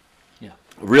game, yeah,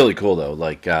 really cool though.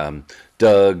 Like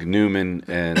Doug Newman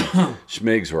and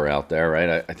Schmigs were out there,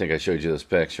 right? I think I showed you those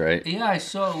pics, right? Yeah, I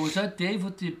saw. Was that Dave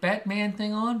with the Batman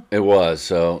thing on? It was.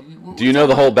 So, do you know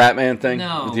the whole Batman thing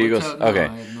No. with the Eagles? No, okay. I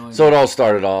have no idea. So it all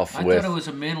started off I with. thought it was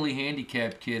a mentally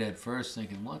handicapped kid at first,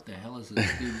 thinking, "What the hell is this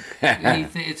dude?"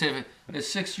 It's a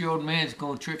 6-year-old man's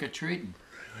going trick or treating.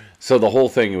 So the whole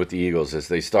thing with the Eagles is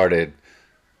they started,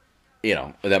 you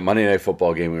know, that Monday Night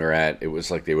Football game we were at. It was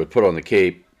like they would put on the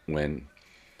cape when.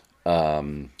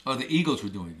 The Eagles were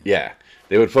doing it. Yeah,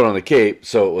 they would put on the cape,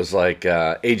 so it was like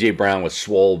A.J. Brown was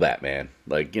swole Batman,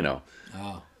 like, you know,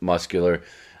 muscular.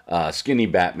 Skinny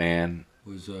Batman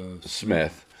was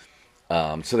Smith.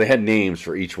 So they had names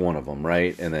for each one of them,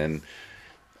 right? And then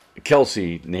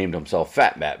Kelsey named himself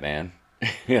Fat Batman,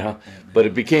 you know, but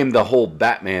it became the whole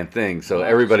Batman thing. So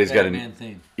everybody's got Batman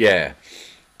thing. Yeah,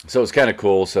 so it's kind of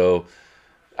cool. So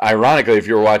ironically, if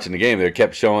you were watching the game, they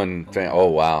kept showing. Oh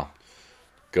wow.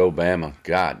 Go Bama.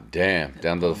 God damn.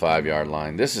 Down to the 5-yard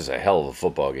line. This is a hell of a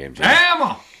football game, Jim.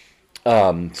 Bama!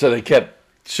 So they kept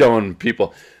showing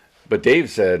people. But Dave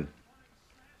said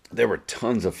there were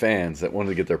tons of fans that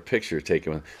wanted to get their picture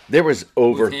taken. There was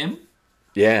over. With him?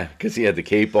 Yeah, because he had the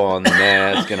cape on, the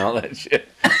mask, and all that shit.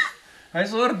 I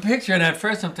saw the picture, and at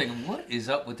first I'm thinking, what is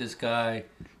up with this guy?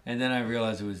 And then I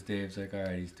realized it was Dave. It's like, all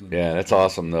right, he's doing it. Yeah, that's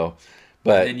awesome, though.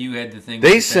 But then you had the thing.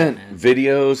 They sent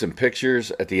videos and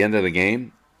pictures at the end of the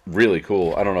game. Really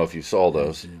cool. I don't know if you saw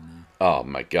those. Oh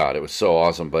my God, it was so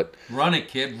awesome. But run it,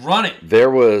 kid, run it. There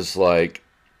was like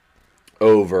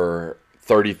over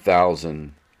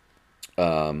 30,000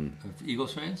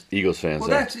 Eagles fans. Eagles fans. Well,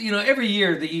 there. that's every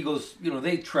year the Eagles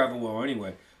they travel well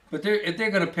anyway. But if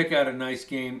they're going to pick out a nice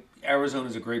game,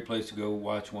 Arizona's a great place to go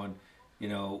watch one.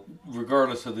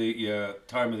 Regardless of the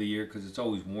time of the year, because it's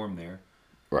always warm there.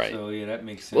 Right. So yeah, that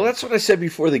makes sense. Well, that's what I said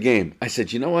before the game. I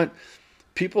said, you know what?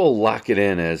 People lock it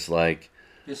in as like,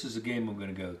 this is a game I'm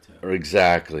going to go to.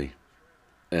 Exactly.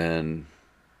 And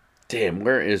damn,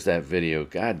 where is that video?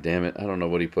 God damn it. I don't know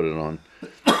what he put it on.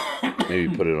 Maybe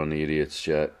put it on the Idiot's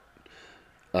chat.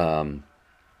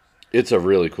 It's a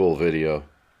really cool video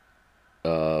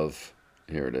of,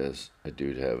 here it is. I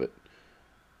do have it.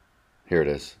 Here it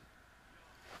is.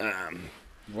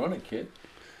 Run it, kid.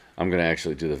 I'm going to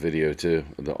actually do the video too,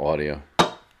 the audio.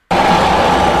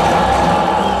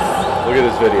 Look at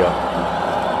this video.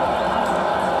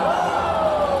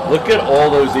 Look at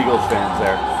all those Eagles fans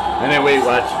there. And then wait,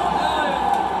 watch.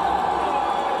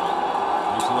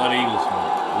 There's a lot of Eagles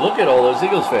fans. Look at all those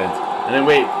Eagles fans. And then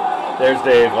wait, there's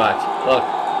Dave, watch. Look.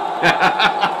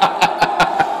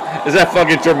 Is that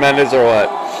fucking tremendous or what?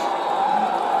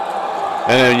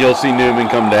 And then you'll see Newman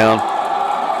come down.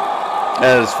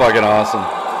 That is fucking awesome.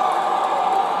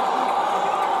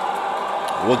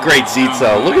 What great seats,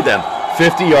 though. Look at them.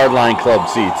 50-yard line club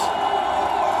seats.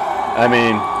 I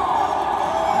mean,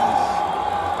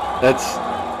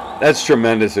 that's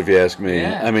tremendous if you ask me.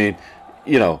 Yeah. I mean,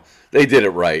 you know, they did it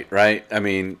right? I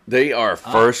mean, they are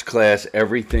first class.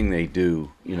 Everything they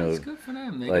do, you know, it's good for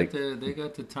them. They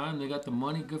got the time, they got the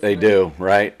money. Good for they them. do,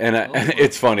 right? And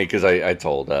it's funny because I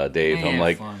told Dave, He I'm has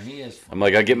like, fun. He has fun. I'm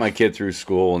like, I get my kid through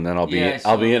school, and then I'll be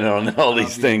in on all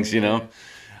these things, you know.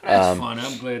 That's fun.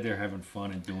 I'm glad they're having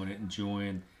fun and doing it,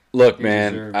 enjoying. Look, They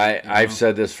man, deserve it, you know? I've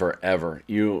said this forever.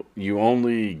 You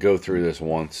only go through this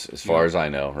once, as far as I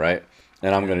know, right?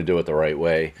 And I'm going to do it the right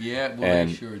way. Yeah, well, And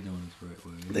they sure are doing it the right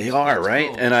way. They are, right?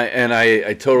 Cool. And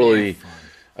I totally, fun.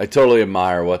 I totally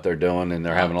admire what they're doing, and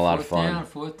they're having a lot of fun.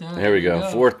 Fourth down. Here we go.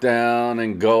 Fourth down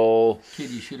and goal. Kid,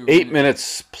 you should've 8 ran it.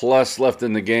 minutes plus left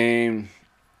in the game.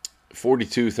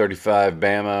 42-35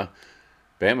 Bama.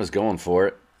 Bama's going for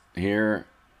it here.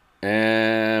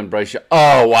 And Bryce Young.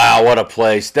 Oh, wow, what a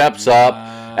play. Steps up.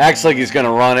 Acts like he's going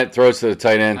to run it. Throws to the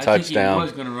tight end. I Touchdown. think he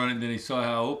was going to run it, then he saw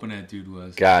how open that dude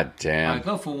was. God All damn. right,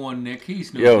 go for one, Nick.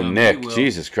 He's no Yo, dummy. Nick, He will.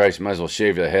 Jesus Christ, you might as well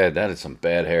shave the head. That is some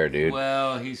bad hair, dude.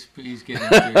 Well, he's getting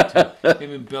it there, too.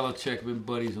 Him and Belichick have been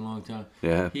buddies a long time.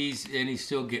 Yeah. He's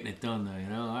still getting it done, though, you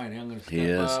know? All right, I'm going to He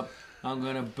step is. up. I'm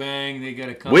going to bang. They got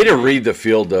to come. Way to in. read the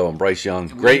field, though, on Bryce Young. Way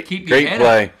to Great keep your head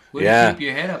play. Up. Way Yeah. to keep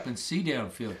your head up and see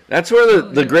downfield. That's where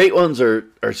the great ones are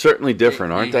certainly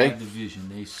different, aren't They they? have the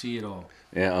vision. They see it all.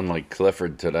 Yeah, unlike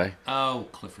Clifford today. Oh,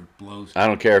 Clifford blows. I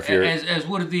don't care if you're As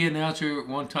would the announcer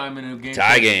one time in a game.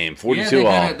 tie game, 42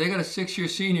 yeah, all. they got a 6-year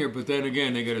senior, but then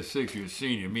again, they got a 6-year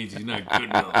senior. It means he's not good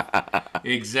enough.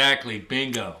 Exactly.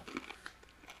 Bingo.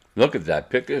 Look at that.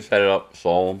 Pick his head up,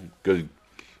 saw him. Good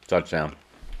touchdown.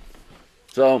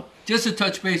 So, Just to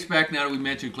touch base back now that we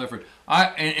mentioned Clifford.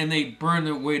 And they burned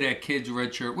away that kid's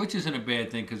red shirt, which isn't a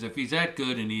bad thing because if he's that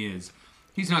good, and he is,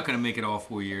 he's not going to make it all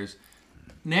 4 years.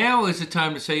 Now is the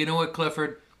time to say, you know what,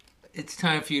 Clifford? It's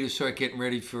time for you to start getting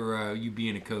ready for you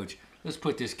being a coach. Let's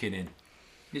put this kid in.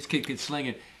 This kid can sling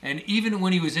it. And even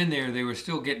when he was in there, they were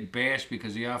still getting bashed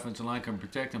because the offensive line couldn't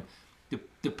protect him.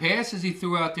 The passes he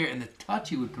threw out there and the touch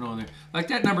he would put on there. Like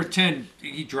that number 10,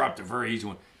 he dropped a very easy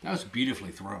one. That was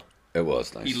beautifully thrown. it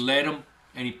was nice. He led him,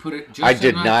 and he put it just I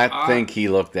did in not think he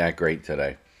looked that great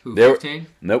today. Who, There- 15?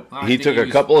 Nope. Well, I He think took he a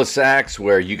was- couple of sacks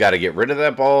where you got to get rid of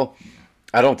that ball.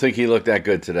 I don't think he looked that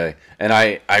good today. And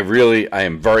I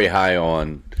am very high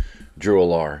on Drew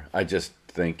Alar. I just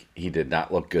think he did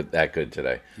not look that good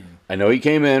today. Yeah. I know he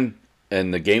came in,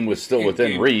 and the game was still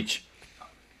within reach.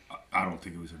 I don't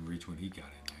think it was in reach when he got in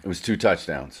there. It was 2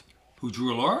 touchdowns. Who,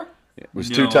 Drew Alar? It was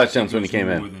No, 2 I touchdowns think when it he came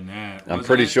was in. more than that. I'm Wasn't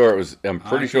pretty it? sure it was. I'm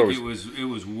pretty sure it was. it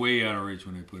was way out of reach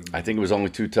when they put him in. I think it was only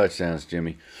 2 touchdowns,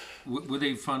 Jimmy. What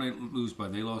they finally lose by?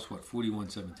 They lost, what,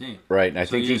 41-17? Right, and I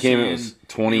think he came in. It was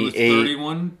 28.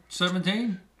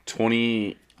 31-17?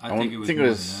 20. I think it was it more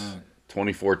was than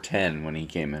that. 24-10 when he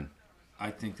came in. I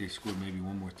think they scored maybe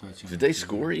one more touchdown. Did they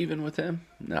score even with him?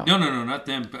 No. No, not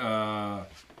them.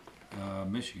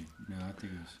 Michigan. No, I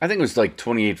think it was. I think it was like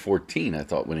 28-14. I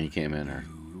thought when he came in, or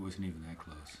Ooh, it wasn't even that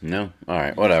close. no. All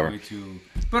right, whatever. Way too-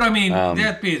 But I mean,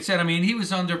 that being said, I mean he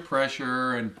was under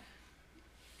pressure, and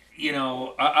you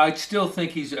know, I still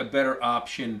think he's a better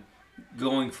option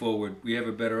going forward. We have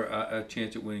a better a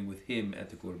chance at winning with him at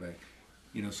the quarterback.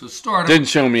 You know, so start him. Didn't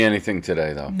show me anything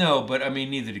today though. No, but I mean,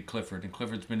 neither did Clifford, and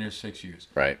Clifford's been there 6 years.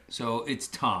 Right. So it's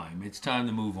time. It's time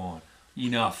to move on.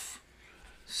 Enough.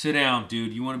 Sit down,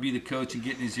 dude. You want to be the coach and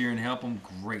get in his ear and help him?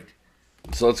 Great.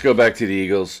 So let's go back to the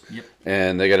Eagles. Yep.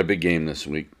 And they got a big game this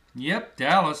week. Yep,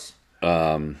 Dallas.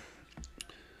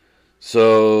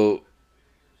 So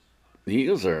the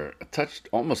Eagles are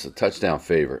almost a touchdown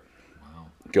favorite Wow.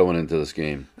 going into this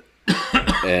game.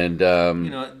 And You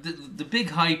know, the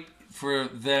big hype for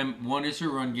them, one is their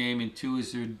run game, and two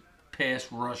is their pass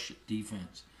rush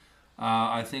defense.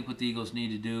 I think what the Eagles need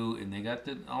to do, and they got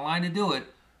a line to do it,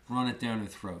 run it down their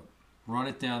throat. Run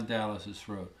it down Dallas's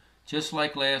throat. Just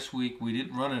like last week, we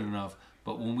didn't run it enough,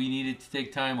 but when we needed to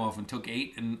take time off and took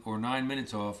 8 or 9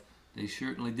 minutes off, they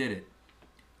certainly did it.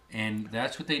 And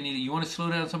that's what they needed. You want to slow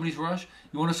down somebody's rush?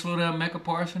 You want to slow down Micah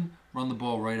Parson? Run the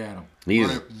ball right at him.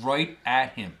 Run it right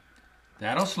at him.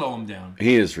 That'll slow him down.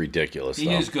 he is ridiculous. He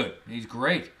though. is good. He's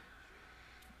great.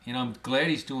 You know, I'm glad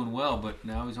he's doing well, but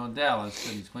now he's on Dallas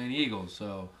and he's playing the Eagles,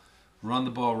 so run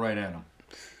the ball right at him.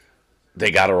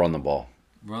 They got to run the ball.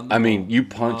 Run the I ball. mean, you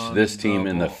punch Run this team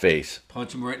in the ball. face.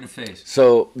 Punch him right in the face.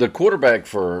 So the quarterback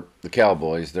for the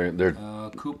Cowboys, they're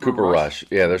Cooper Rush.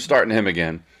 Yeah, they're starting him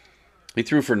again. He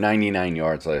threw for 99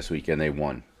 yards last week, and they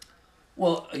won.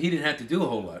 Well, he didn't have to do a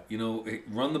whole lot.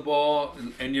 Run the ball,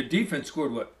 and your defense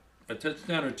scored what? A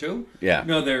touchdown or two? Yeah.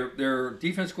 No, their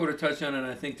defense scored a touchdown, and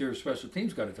I think their special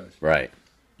teams got a touchdown. Right.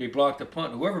 They blocked a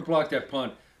punt. Whoever blocked that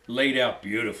punt laid out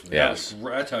beautifully. Yes.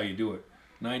 That's how you do it.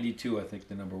 92, I think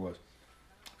the number was.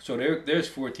 So there's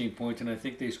 14 points, and I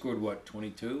think they scored, what,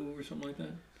 22 or something like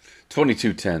that?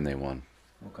 22-10 they won.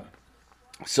 Okay.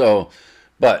 So,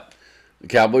 but the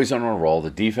Cowboys are on a roll.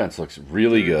 The defense looks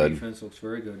really good. Defense looks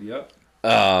very good, yep.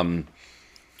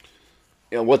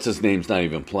 What's his name's not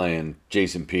even playing?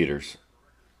 Jason Peters.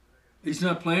 He's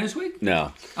not playing this week?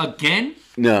 No. Again?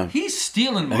 No. He's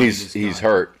stealing money. He's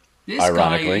hurt. This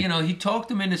ironically. guy, he talked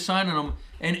him into signing him,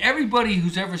 and everybody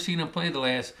who's ever seen him play the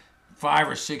last 5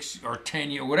 or 6 or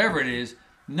 10 years, whatever it is,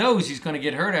 knows he's going to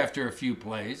get hurt after a few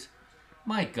plays.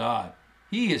 My God,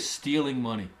 he is stealing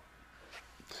money.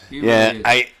 He really is.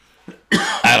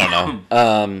 I don't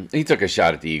know. He took a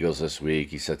shot at the Eagles this week.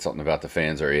 He said something about the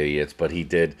fans are idiots, but he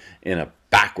did in a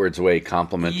backwards way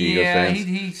compliment the Eagles fans. Yeah,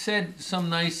 he said some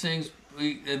nice things,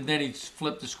 and then he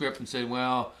flipped the script and said,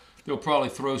 well, they'll probably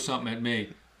throw something at me.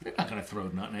 They're not going to throw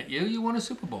nothing at you. You won a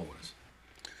Super Bowl with us.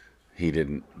 He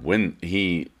didn't win.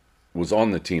 He was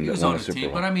on the team that won a Super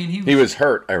Bowl. But I mean, he was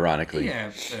hurt, ironically.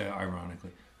 Yeah, ironically.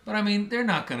 But I mean, they're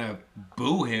not going to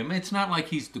boo him. It's not like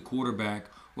he's the quarterback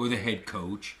or the head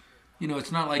coach.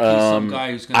 It's not like he's some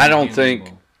guy who's going to. I don't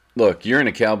think. Look, you're in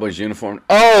a Cowboys uniform.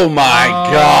 Oh my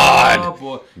God!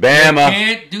 Boy. Bama! You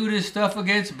can't do this stuff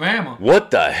against Bama. What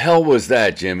the hell was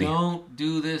that, Jimmy? Don't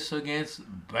do this against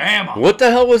Bama. What the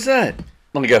hell was that?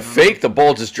 Like a fake, the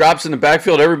ball just drops in the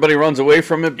backfield. Everybody runs away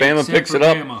from it. Bama picks it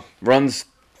up, runs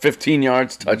 15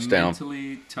 yards, touchdown.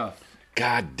 Mentally tough.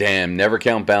 God damn, never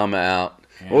count Bama out.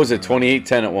 What was it,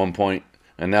 28-10 at one point,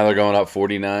 and now they're going up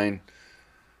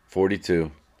 49-42.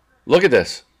 Look at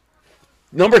this.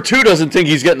 Number 2 doesn't think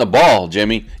he's getting the ball,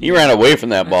 Jimmy. He ran away from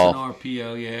that ball. That's an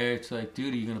RPO, yeah. It's like,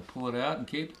 dude, are you going to pull it out and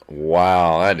keep it?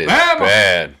 Wow, that is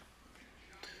bad.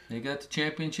 They got the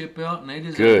championship belt, and they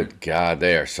deserve it. Good God,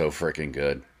 they are so freaking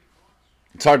good.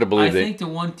 It's hard to believe I think the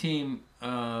one team, it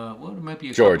might be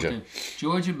a Georgia. couple teams.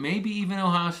 Georgia, maybe even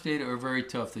Ohio State are very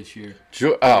tough this year.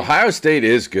 Ohio State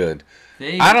is good.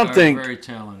 I don't think very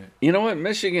talented. You know what?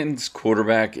 Michigan's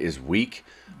quarterback is weak.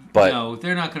 But no,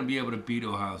 they're not going to be able to beat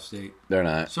Ohio State. They're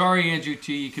not. Sorry, Andrew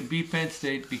T. You can beat Penn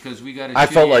State because we got a I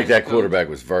felt like that quarterback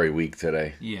was very weak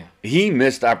today. Yeah. He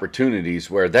missed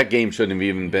opportunities where that game shouldn't have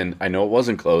even been. I know it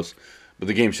wasn't close, but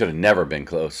the game should have never been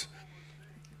close.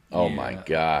 Oh, my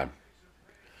God.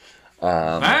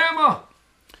 Bama!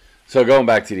 So going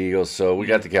back to the Eagles, so we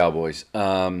got the Cowboys.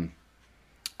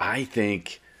 I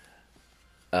think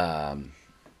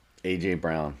A.J.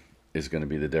 Brown is going to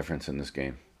be the difference in this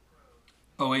game.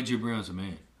 Oh, A.J. Brown's a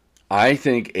man. I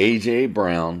think A.J.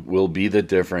 Brown will be the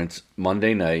difference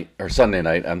Sunday night.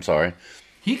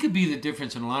 He could be the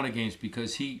difference in a lot of games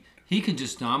because he can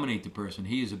just dominate the person.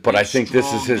 He is a big, but I think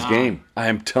this is his game. I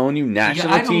am telling you,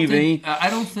 national TV. I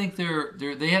don't think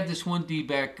they have this one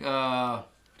D-back.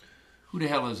 Who the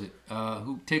hell is it?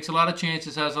 Who takes a lot of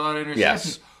chances, has a lot of interceptions.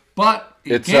 Yes. But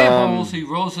he gambles, he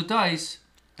rolls the dice.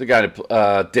 The guy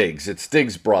that Diggs. It's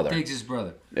Diggs' brother. Diggs'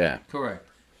 brother. Yeah. Correct.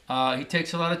 He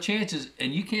takes a lot of chances,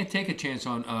 and you can't take a chance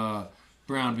on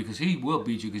Brown because he will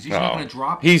beat you because he's not going to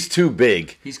drop you. He's too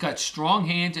big. He's got strong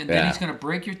hands, and then he's going to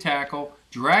break your tackle,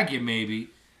 drag you maybe,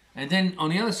 and then on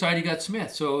the other side you got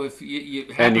Smith. So if you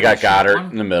have and you got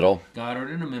Goddard in the middle.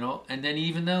 And then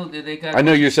even though they got, I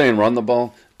know you're saying run the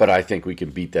ball, but I think we can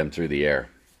beat them through the air.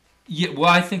 Yeah, well,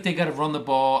 I think they got to run the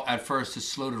ball at first to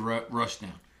slow the rush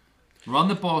down. Run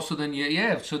the ball, so then you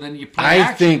play action.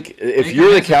 I think if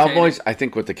you're the Cowboys, I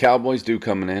think what the Cowboys do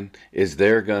coming in is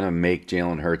they're going to make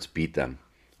Jalen Hurts beat them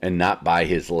and not by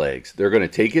his legs. They're going to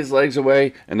take his legs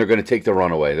away, and they're going to take the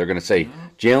run away. They're going to say,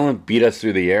 Jalen beat us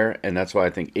through the air, and that's why I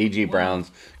think A.J.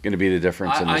 Brown's going to be the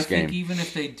difference in this game. I think even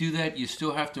if they do that, you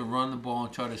still have to run the ball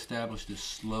and try to establish to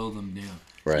slow them down.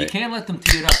 Right. You can't let them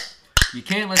tee it up. You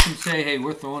can't let them say, hey,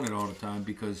 we're throwing it all the time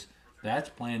because that's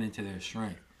playing into their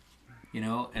strength.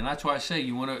 And that's why I say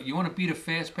you want to beat a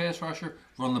fast pass rusher,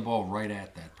 run the ball right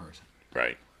at that person.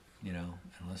 Right. And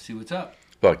let's see what's up.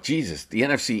 Look, Jesus, the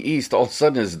NFC East all of a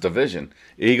sudden is a division.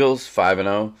 Eagles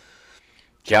 5-0,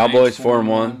 Cowboys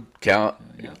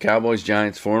 4-1, Cowboys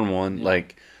Giants 4-1. Yeah.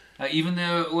 Like even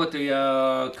though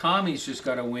the commies just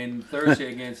got to win Thursday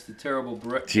against the terrible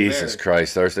Jesus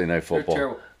Christ, Thursday Night Football. They're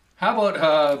terrible. How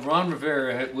about Ron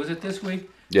Rivera? Was it this week?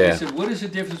 Yeah. He said, what is the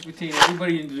difference between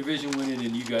everybody in the division winning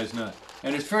and you guys not?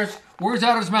 And his first words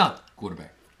out of his mouth,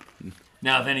 quarterback.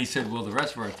 Now, then he said, well, the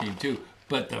rest of our team too.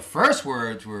 But the first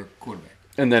words were quarterback.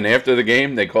 And then after the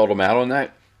game, they called him out on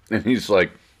that. And he's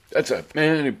like, That's a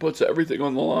man. He puts everything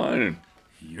on the line. And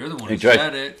you're the one who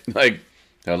said it. Like,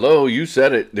 hello, you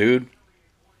said it, dude.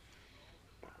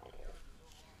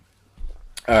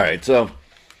 All right, so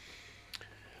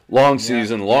long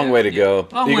season, long way to go.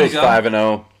 Eagles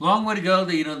 5-0. Long way to go.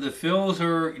 The Phils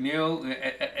are,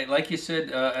 like you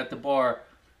said at the bar.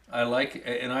 I like,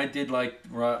 and I did like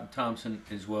Rob Thompson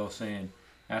as well, saying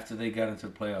after they got into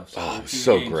the playoffs. Oh,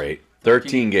 so games, great.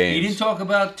 13 games. He didn't talk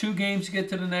about 2 games to get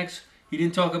to the next. He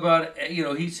didn't talk about,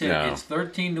 he said it's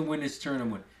 13 to win this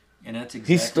tournament, and that's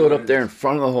exactly. He stood up there in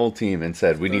front of the whole team and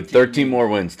said, "We need 13 more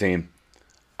wins, team."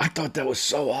 I thought that was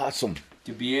so awesome.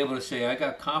 To be able to say, I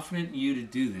got confident in you to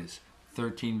do this.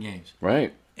 13 games.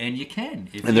 Right. And you can.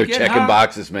 And they're checking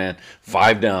boxes, man.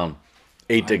 5 down,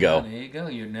 8 to go. There you go.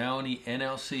 You're now in the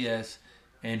NLCS,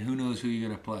 and who knows who you're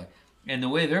going to play. And the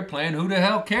way they're playing, who the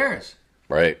hell cares?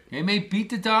 Right. They may beat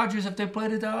the Dodgers if they play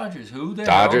the Dodgers. Who the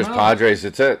Dodgers, hell knows? Padres,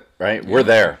 that's it, right? Yeah. We're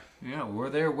there. Yeah,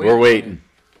 we're there waiting. We're waiting.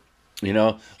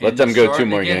 Let them go 2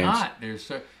 more games. Hot.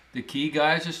 The key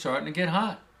guys are starting to get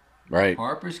hot. Right.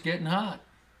 Harper's getting hot.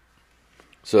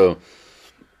 So,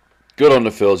 good on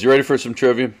the Phils. You ready for some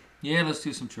trivia? Yeah, let's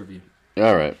do some trivia.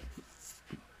 All right.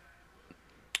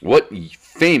 What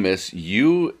famous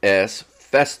U.S.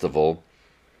 festival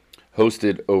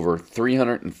hosted over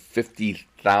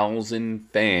 350,000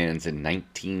 fans in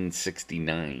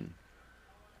 1969?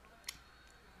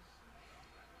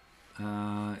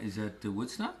 Is that the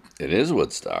Woodstock? It is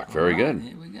Woodstock. Very good.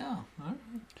 Here we go. All right.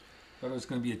 Thought it was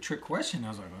going to be a trick question. I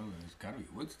was like, oh, it's got to be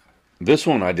Woodstock. This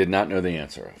one I did not know the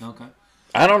answer of. Okay.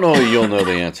 I don't know if you'll know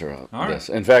the answer of this.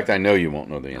 Right. In fact, I know you won't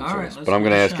know the answer of this, but I'm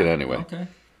going to ask it anyway. Okay.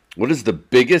 What is the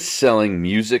biggest selling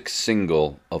music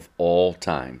single of all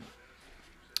time?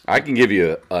 I can give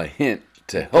you a hint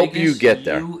to help you get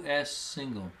there. U.S.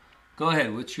 single. Go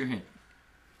ahead. What's your hint?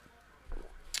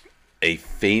 A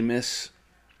famous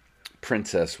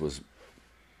princess was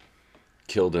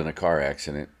killed in a car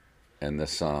accident, and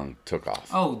this song took off.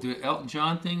 Oh, the Elton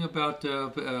John thing about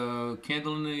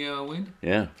Candle in the Wind?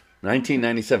 Yeah,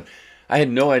 1997. I had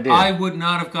no idea. I would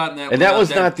not have gotten that. And that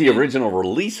was not the original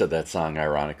release of that song,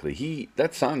 ironically.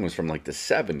 That song was from like the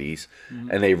 70s,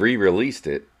 and they re-released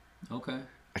it. Okay.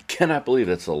 I cannot believe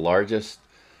that's the largest.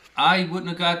 I wouldn't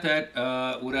have got that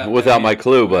without my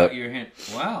clue, but your hint.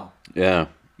 Wow. Yeah.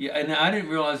 Yeah, and I didn't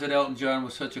realize that Elton John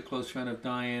was such a close friend of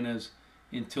Diana's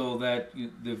until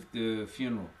the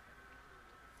funeral.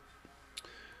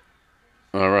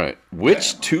 All right.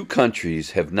 Which 2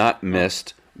 countries have not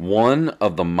missed one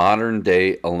of the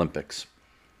modern-day Olympics?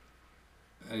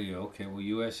 Yeah, okay, well,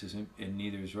 U.S. isn't, and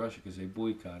neither is Russia because they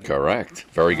boycotted. Correct.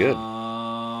 Very good.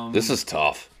 This is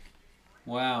tough.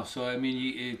 Wow. So I mean,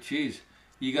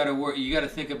 you got to work. You got to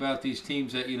think about these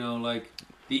teams that like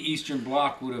the Eastern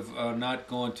Bloc would have not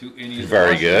gone to any of the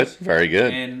Very good. Very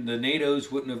good. And the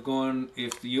NATO's wouldn't have gone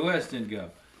if the U.S. didn't go.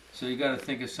 So you got to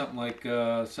think of something like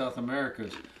South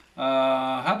America's.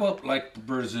 How about like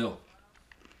Brazil?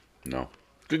 No.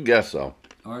 Good guess though.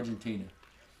 Argentina.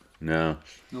 No.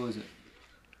 Who is it?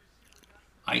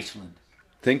 Iceland.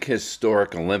 Think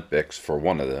historic Olympics for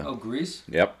one of them. Oh, Greece?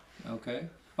 Yep. Okay.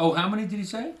 Oh, how many did he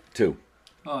say? 2.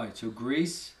 All right, so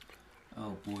Greece.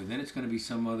 Oh, boy, then it's going to be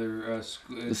some other...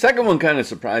 the second one kind of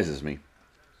surprises me.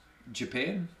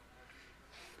 Japan?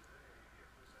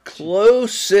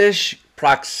 Close-ish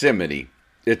proximity.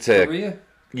 It's a... Korea?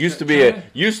 Used to be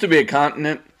a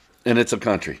continent, and it's a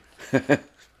country.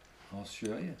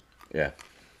 Australia. Yeah.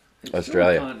 It's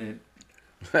Australia. still a continent.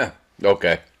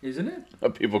 Okay. Isn't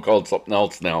it? People call it something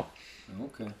else now.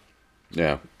 Okay.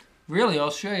 Yeah. Really,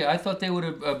 Australia? I thought they would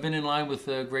have been in line with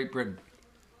Great Britain.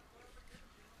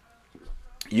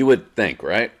 You would think,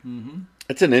 right? Mm-hmm.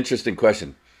 It's an interesting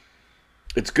question.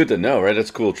 It's good to know, right?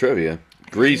 That's cool trivia.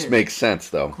 Greece makes sense,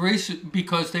 though. Greece,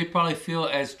 because they probably feel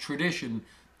as tradition,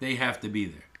 they have to be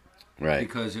there. Right.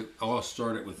 Because it all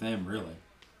started with them, really.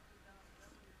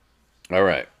 All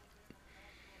right.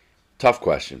 Tough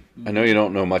question. Mm-hmm. I know you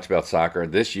don't know much about soccer.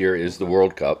 This year is the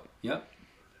World Cup. Yep.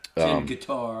 It's in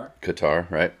Qatar. Qatar,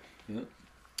 right? Yep.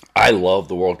 I love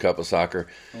the World Cup of soccer.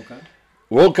 Okay.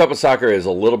 World Cup of soccer is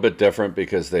a little bit different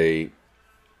because you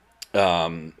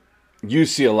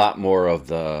see a lot more of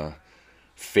the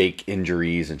fake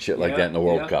injuries and shit like that in the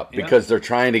World Cup because they're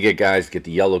trying to get guys to get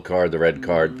the yellow card, the red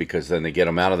card, because then they get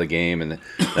them out of the game, and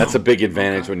that's a big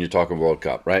advantage when you're talking World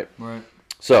Cup, right? Right.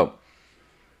 So,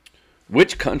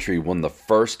 which country won the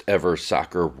first ever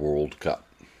soccer World Cup?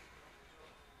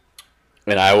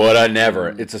 And I would have never.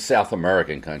 It's a South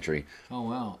American country. Oh,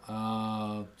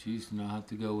 wow. Geez, now I have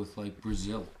to go with, like,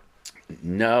 Brazil.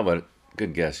 No, but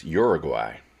good guess.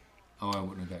 Uruguay. Oh, I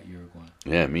wouldn't have got Uruguay.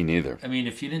 Yeah, me neither. I mean,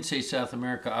 if you didn't say South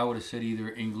America, I would have said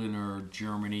either England or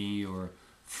Germany or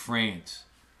France.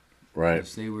 Right.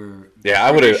 They were. Yeah,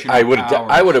 I would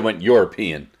have went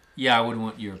European. Yeah, I would have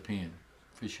went European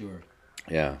for sure.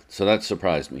 Yeah, so that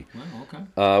surprised me. Well,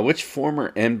 okay. Which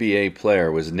former NBA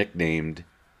player was nicknamed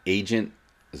Agent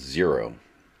Zero?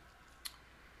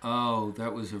 Oh,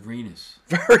 that was Arenas.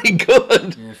 Very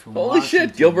good. Yeah, Holy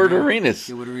shit, Gilbert Arenas.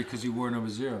 Because he wore number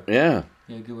 0. Yeah.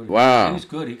 Yeah, Gilbert. Wow. He was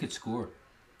good. He could score.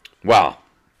 Wow.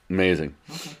 Amazing.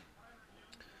 Okay.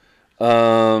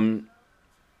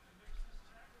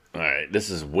 All right, this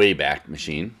is way back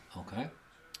machine. Okay.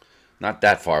 Not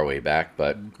that far way back,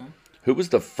 but Okay. who was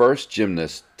the first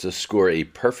gymnast to score a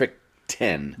perfect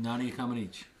 10? Nadia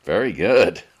Comaneci. Very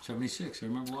good. 76. I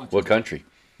remember watching. What country?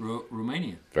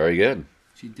 Romania. Very good.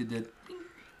 She did that.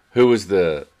 Who was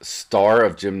the star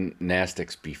of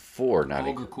gymnastics before Nadia?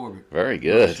 Olga Korbut. Very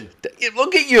good.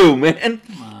 Look at you, man.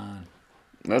 Come on.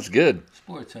 That's good.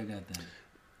 Sports, I got that.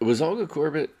 Was Olga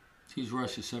Korbut? She's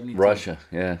Russia, 72. Russia,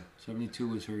 yeah. 72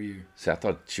 was her year. See, I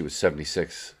thought she was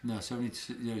 76. No,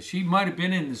 76. Yeah, she might have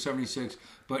been in the 76,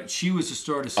 but she was the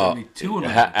start of 72.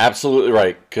 Absolutely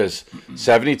right, because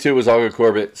 72 was Olga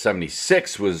Korbut,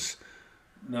 76 was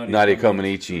Nadia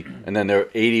Comaneci, and then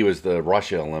 80 was the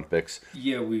Russia Olympics.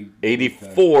 Yeah,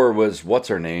 84 was, what's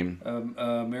her name?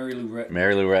 Mary Lou Retton.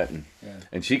 Mary Lou Retton. Yeah.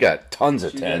 And she got tons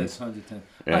of 10s. Tons of 10s.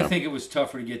 Yeah. I think it was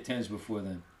tougher to get 10s before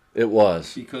then. It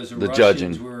was. Because the Russians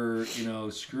judging were,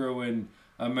 screwing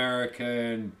America,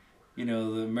 and, the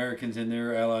Americans and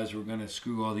their allies were going to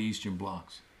screw all the Eastern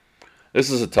blocs.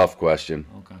 This is a tough question.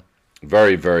 Okay.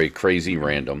 Very, very crazy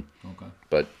random. Okay.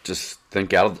 But just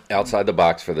think outside the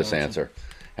box for this answer.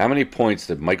 How many points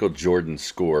did Michael Jordan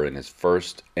score in his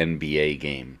first NBA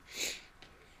game?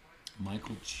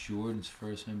 Michael Jordan's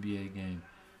first NBA game.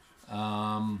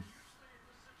 I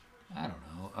don't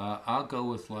know. I'll go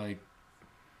with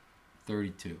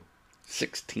 32.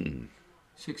 16.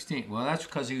 16. Well, that's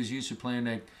because he was used to playing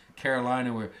at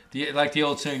Carolina, where like the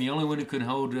old saying, the only one who could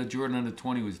hold Jordan under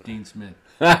 20 was Dean Smith,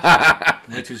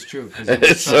 which is true.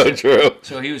 It's so true.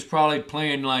 So he was probably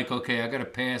playing okay, I got to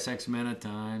pass X amount of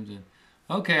times, and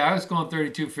okay, I was going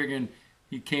 32, figuring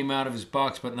he came out of his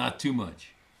box, but not too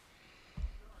much.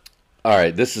 All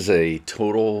right, this is a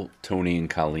total Tony and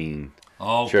Colleen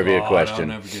trivia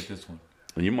question. I'll never get this one.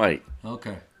 You might.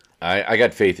 Okay. I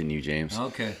got faith in you, James.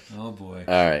 Okay. Oh, boy.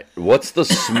 All right. What's the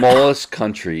smallest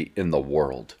country in the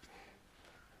world?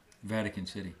 Vatican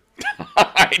City.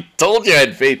 I told you I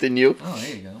had faith in you. Oh,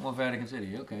 there you go. Well, Vatican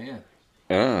City. Okay,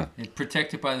 yeah. It's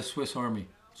protected by the Swiss Army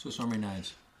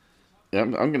knives. I'm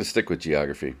going to stick with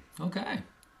geography. Okay.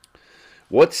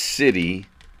 What city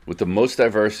with the most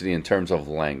diversity in terms of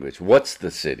language? What's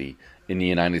the city in the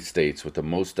United States with the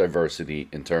most diversity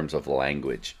in terms of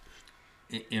language?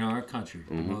 In our country,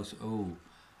 the most.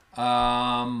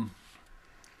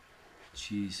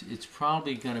 Geez, it's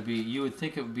probably going to be. You would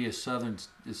think it would be a southern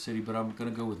city, but I'm going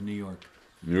to go with New York.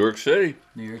 New York City.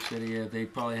 New York City, yeah. They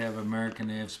probably have American,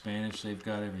 they have Spanish, they've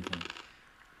got everything.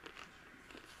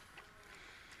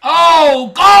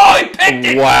 Oh, he picked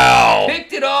it! Wow.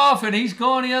 Picked it off, and he's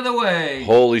going the other way.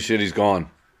 Holy shit, he's gone.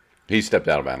 He stepped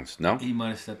out of bounds. No? He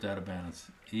might have stepped out of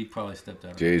bounds. He probably stepped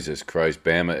out of bounds. Jesus Christ,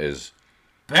 Bama is...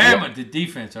 Bama, the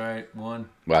defense, all right, one.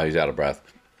 Wow, he's out of breath.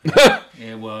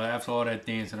 Yeah, well, after all that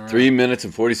dancing around. 3 minutes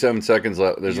and 47 seconds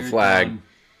left. There's a flag. Done.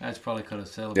 That's probably could have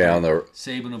celebrated. Yeah, on the...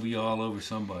 Saban will be all over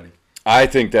somebody. I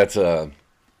think that's a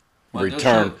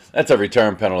return. That's a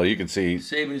return penalty. You can see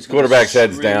Saban's quarterback's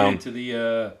head's down. Into the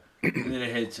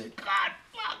head say, God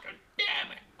fucking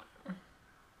damn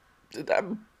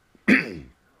it.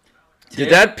 Did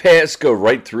that pass go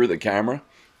right through the camera?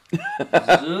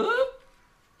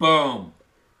 Boom.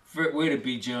 Way to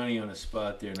beat Johnny on the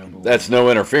spot there, number one. That's no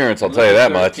interference, I'll tell you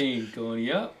that much. Going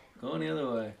the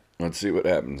other way. Let's see what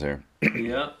happens here.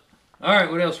 Yeah. All right,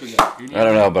 what else we got? I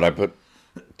don't know, but I put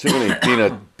too many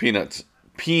peanuts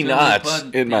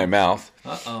in my mouth.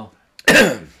 Uh-oh.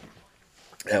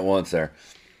 At once there.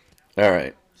 All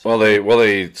right. Well,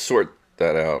 they sort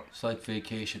that out. It's like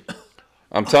vacation.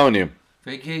 I'm telling you.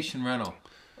 Vacation rental.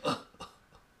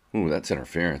 Ooh, that's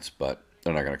interference, but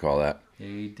they're not going to call that.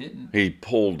 He didn't. He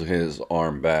pulled his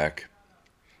arm back.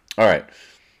 All right.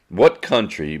 What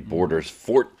country borders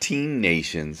 14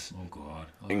 nations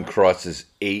and crosses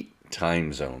 8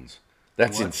 time zones?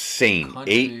 That's insane.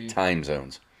 Country? 8 time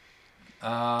zones.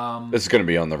 This is going to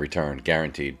be on the return,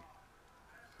 guaranteed.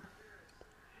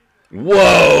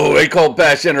 Whoa! They called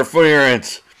pass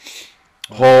interference.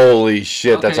 Holy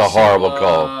shit, that's a horrible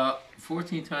call.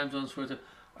 14 time zones.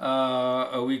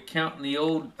 Are we counting the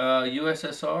old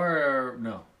USSR or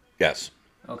no? Yes.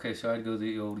 Okay, so I'd go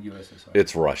the old USSR.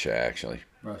 It's Russia, actually.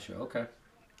 Russia, okay.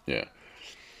 Yeah.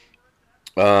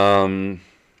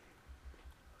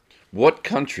 What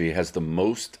country has the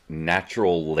most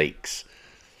natural lakes?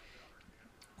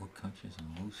 What country has the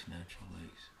most natural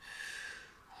lakes?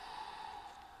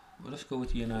 Well, let's go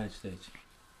with the United States.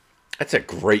 That's a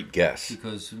great guess.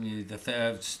 Because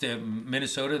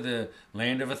Minnesota, the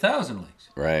land of 1,000 lakes.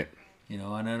 Right. You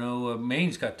know, and I know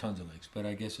Maine's got tons of lakes, but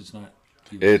I guess it's not.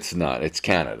 It's not. It's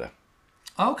Canada.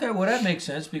 Okay, well that makes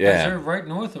sense because they're right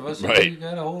north of us. Right. And you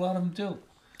got a whole lot of them too.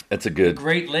 That's a good. The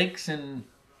Great Lakes and.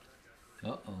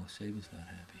 Saban's not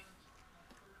happy.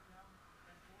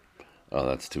 Oh,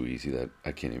 that's too easy. That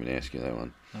I can't even ask you that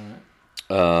one. All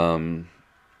right.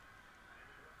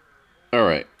 All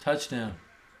right. Touchdown.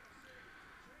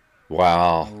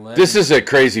 Wow. 11. This is a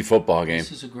crazy football game.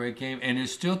 This is a great game, and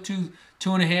there's still two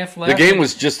and a half left. The game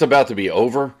was just about to be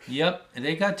over. Yep, and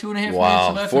they got 2.5 minutes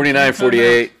left.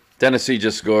 49-48. Tennessee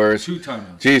just scores. 2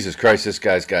 timeouts. Jesus Christ, this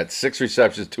guy's got 6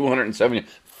 receptions,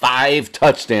 275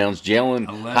 touchdowns.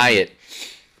 Jalen Hyatt.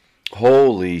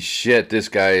 Holy shit, this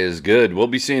guy is good. We'll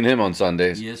be seeing him on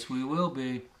Sundays. Yes, we will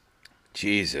be.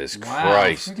 Jesus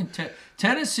Christ.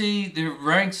 Tennessee, they're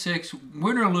ranked 6.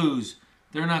 Win or lose,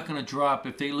 they're not going to drop.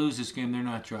 If they lose this game, they're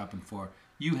not dropping 4.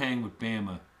 You hang with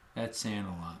Bama. That's saying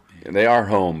a lot, man. They are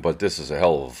home, but this is a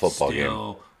hell of a football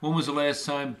game. When was the last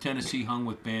time Tennessee hung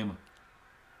with Bama?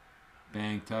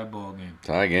 Bang, tie ball game.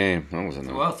 Tie game. That wasn't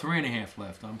enough. Well, 3.5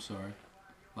 left. I'm sorry.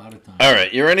 A lot of time. All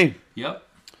right, you ready? Yep.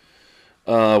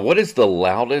 What is the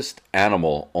loudest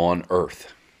animal on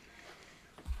Earth?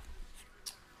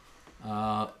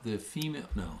 The female.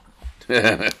 No.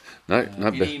 not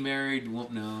any married? No.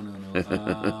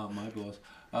 My boss.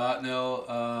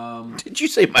 No. Did you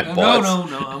say my boss?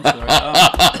 No. I'm sorry.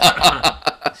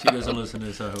 She doesn't listen to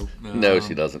this. I hope. No,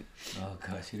 she doesn't. Oh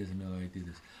gosh, she doesn't know I do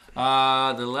this.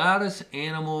 The loudest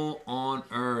animal on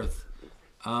Earth.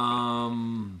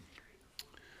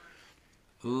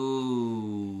 The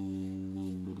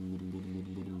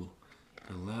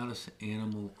loudest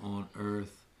animal on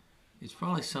Earth. It's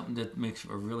probably something that makes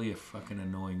a fucking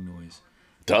annoying noise.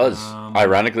 Does.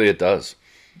 Ironically, it does.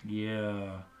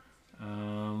 Yeah.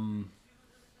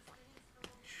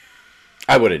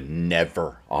 I would have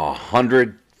never,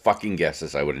 100 fucking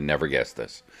guesses, I would have never guessed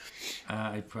this.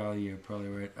 You're probably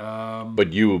right.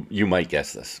 But you might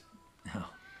guess this. No.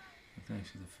 Thanks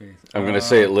for the faith. I'm going to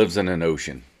say it lives in an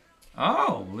ocean.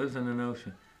 Oh, lives in an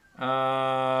ocean.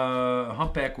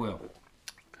 Humpback whale.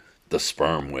 The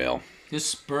sperm whale. The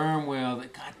sperm whale.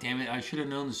 God damn it. I should have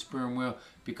known the sperm whale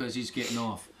because he's getting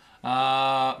off.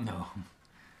 No.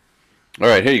 All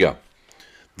right, here you go.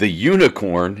 The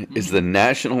unicorn is the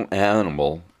national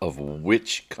animal of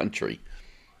which country?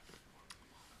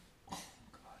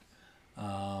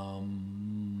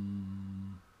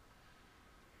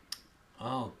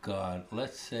 Oh, God.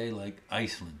 Let's say,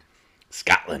 Iceland.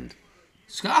 Scotland.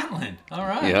 Scotland. All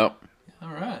right. Yep. All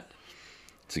right.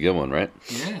 It's a good one, right?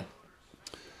 Yeah.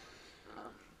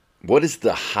 What is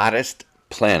the hottest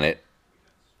planet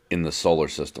in the solar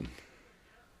system?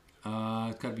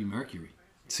 It's got to be Mercury.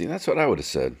 See, that's what I would have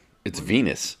said. It's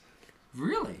Venus.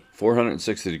 Really?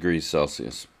 460 degrees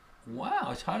Celsius. Wow,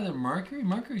 it's hotter than Mercury?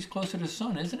 Mercury's closer to the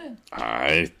sun, isn't it?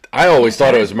 I always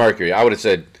thought it was Mercury. I would have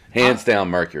said, hands down,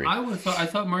 Mercury. I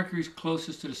thought Mercury's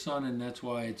closest to the sun, and that's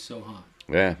why it's so hot.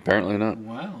 Yeah, apparently not.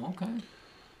 Wow, okay.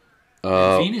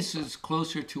 Venus is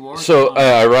closer to our sun. So,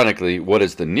 ironically, what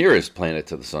is the nearest planet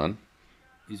to the sun?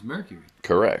 Is Mercury.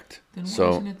 Correct. Then why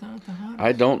isn't it not the hottest?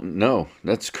 I don't know.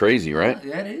 That's crazy, right?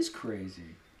 That is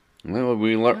crazy. Well,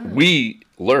 we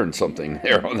learned something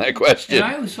there on that question. And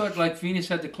I always thought Venus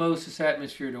had the closest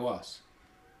atmosphere to us.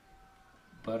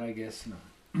 But I guess not.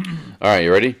 All right,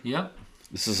 you ready? Yep.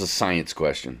 This is a science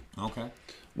question. Okay.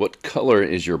 What color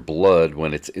is your blood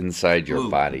when it's inside your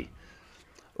body?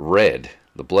 Red.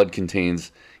 The blood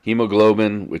contains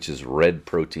hemoglobin, which is red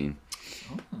protein.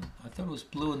 Oh, I thought it was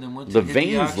blue, and then once the it hit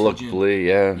veins the oxygen, look blue,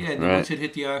 yeah. Yeah, and then once it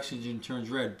hit the oxygen, it turns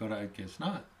red, but I guess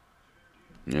not.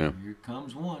 Yeah. Here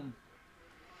comes one.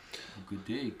 Good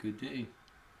day, good day.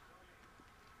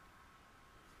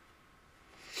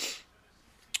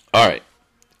 All right.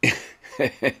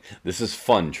 This is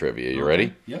fun trivia. You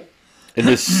ready? Yep. In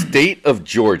the state of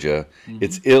Georgia,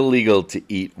 it's illegal to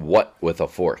eat what with a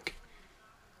fork?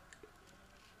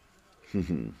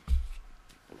 In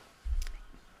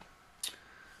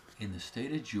the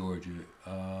state of Georgia,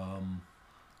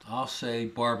 I'll say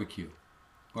barbecue.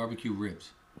 Barbecue ribs.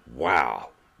 Wow.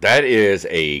 That is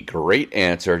a great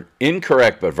answer.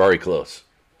 Incorrect, but very close.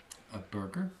 A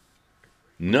burger?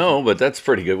 No, but that's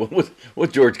pretty good.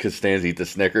 What George Costanza eat the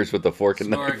Snickers with the fork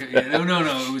and knife? Yeah,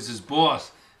 no. It was his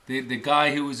boss, the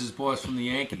guy who was his boss from the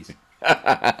Yankees. Hey,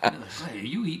 are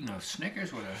you eating a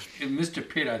Snickers with a Mr.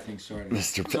 Pitt? I think started.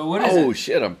 Mr. Pitt. So what is Oh it?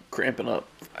 shit! I'm cramping up.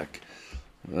 Fuck.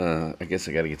 I guess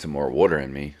I got to get some more water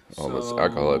in me. All this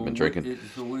alcohol I've been drinking.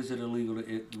 So what is it illegal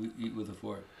to eat with a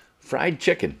fork? Fried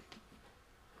chicken.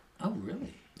 Oh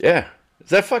really? Yeah. Is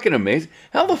that fucking amazing?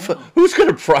 How the fuck? Who's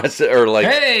gonna process or like?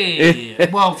 Hey,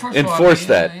 well, first of all, enforce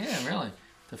that? Yeah, really.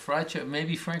 The fried chicken,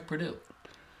 maybe Frank Perdue.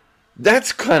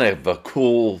 That's kind of a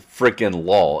cool freaking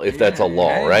law, if that's a law,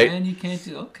 hey, right? Man, you can't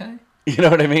do. Okay. You know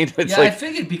what I mean? It's I like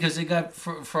figured because they got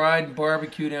fried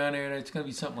barbecue down there, and it's gonna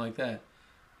be something like that.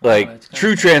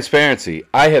 true transparency.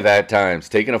 I have at times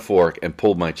taken a fork and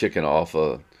pulled my chicken off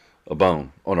a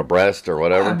bone on a breast or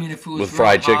whatever. I mean, if it was with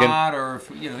fried chicken, hot or if,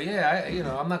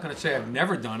 I'm not gonna say I've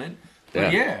never done it, but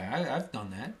I've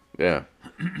done that. Yeah.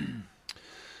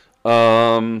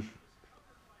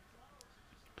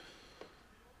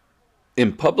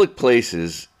 In public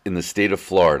places in the state of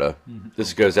Florida,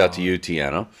 this goes out to you,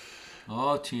 Tiana.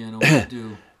 Oh, Tiana, what do you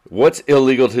do? What's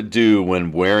illegal to do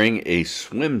when wearing a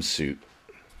swimsuit?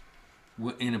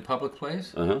 In a public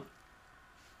place? Uh-huh.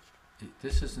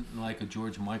 This isn't like a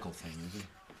George Michael thing, is it?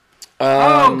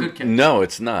 Good catch. No,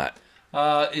 it's not.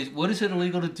 What is it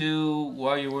illegal to do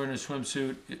while you're wearing a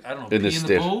swimsuit? I don't know. In pee in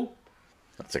the pool?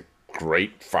 That's a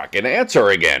great fucking answer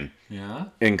again. Yeah.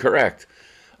 Incorrect.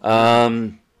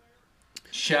 Shower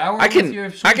with your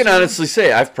swimsuit? I can honestly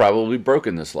say I've probably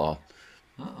broken this law.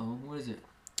 Uh-oh. What is it?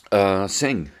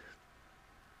 Sing.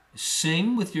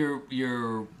 Sing with your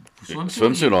swimsuit?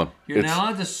 Swimsuit on. You're not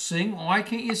allowed to sing? Why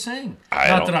can't you sing?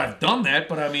 Not that I've done that,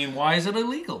 but I mean, why is it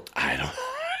illegal? I don't.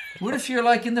 What if you're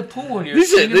like in the pool and you're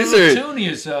singing a tune to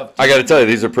yourself? I got to tell you,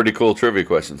 these are pretty cool trivia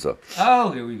questions, though.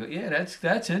 Oh, here we go. Yeah,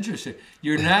 that's interesting.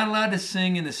 You're not allowed to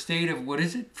sing in the state of, what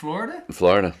is it, Florida?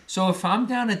 Florida. So if I'm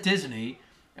down at Disney,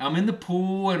 I'm in the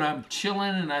pool and I'm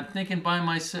chilling and I'm thinking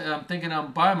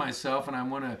I'm by myself and I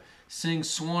want to sing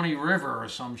Swanee River or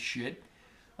some shit.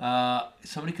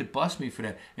 Somebody could bust me for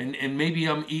that, and maybe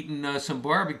I'm eating some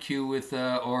barbecue with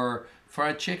or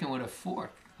fried chicken with a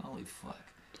fork. Holy fuck!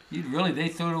 They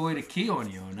threw away the key on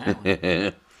you on that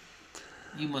one.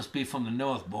 You must be from the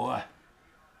north, boy.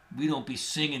 We don't be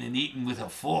singing and eating with a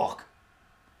fork.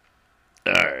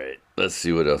 All right, let's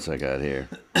see what else I got here.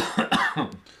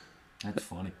 That's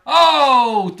funny.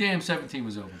 Oh, damn! 17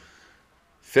 was over.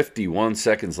 51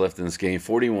 seconds left in this game.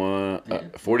 49,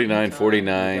 51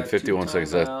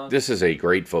 seconds left. This is a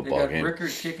great football game.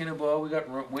 Rickard kicking the ball. We got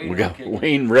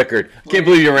Wayne Rickard. Can't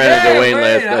believe you ran into Wayne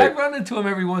last night. I run into him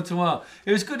every once in a while.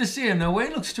 It was good to see him. Now,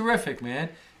 Wayne looks terrific, man.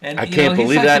 And I can't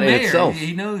believe that in itself.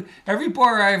 He knows every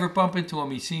bar I ever bump into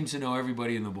him. He seems to know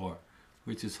everybody in the bar,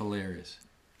 which is hilarious.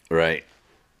 Right.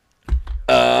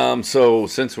 So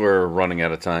since we're running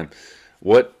out of time,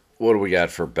 what do we got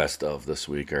for best of this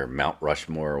week or Mount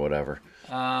Rushmore or whatever?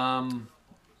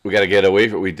 We got to get away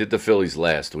from. We did the Phillies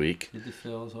last week. Did the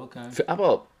Phillies? Okay. How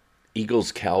about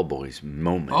Eagles Cowboys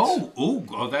moments?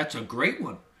 Oh, that's a great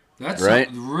one. That's right.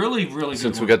 Really, really good.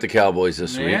 Since we got the Cowboys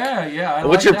this week. Yeah.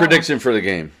 What's your prediction for the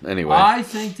game? Anyway, I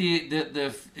think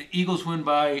the Eagles win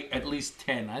by at least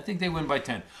 10. I think they win by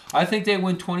 10. I think they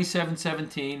win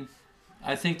 27-17.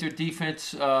 I think their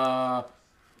defense. Well,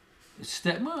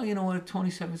 you know what,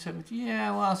 27-17.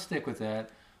 Yeah, well, I'll stick with that.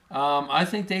 I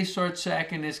think they start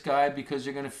sacking this guy because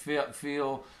they're going to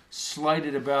feel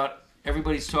slighted about.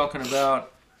 Everybody's talking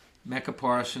about Micah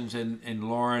Parsons and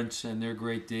Lawrence and their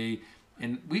great D,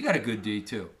 and we got a good D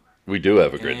too. We do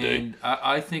have a great D. And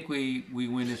I think we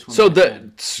win this one. So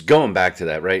going back to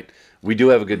that, right? We do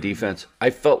have a good defense.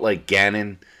 I felt like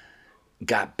Gannon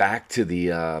got back to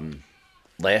the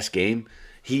last game.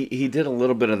 He did a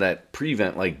little bit of that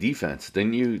prevent-like defense,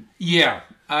 didn't you? Yeah,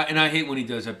 and I hate when he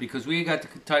does that because we got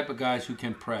the type of guys who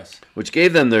can press. Which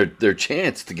gave them their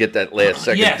chance to get that last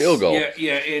second field goal.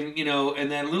 Yeah,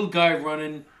 and that little guy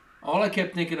running, all I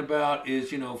kept thinking about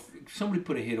is, somebody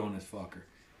put a hit on this fucker.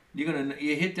 You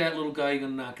hit that little guy, you're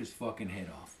going to knock his fucking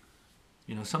head off.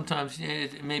 Sometimes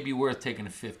it may be worth taking a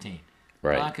 15.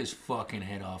 Right. Knock his fucking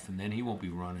head off, and then he won't be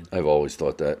running. I've always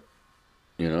thought that,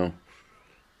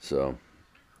 So...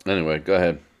 Anyway, go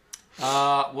ahead.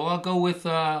 Well, I'll go with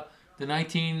the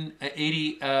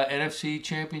 1980 NFC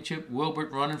Championship.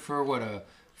 Wilbert running for, a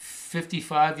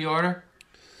 55-yarder?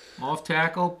 Off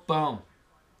tackle, boom.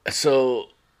 So,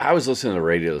 I was listening to the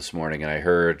radio this morning, and I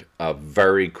heard a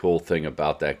very cool thing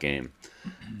about that game.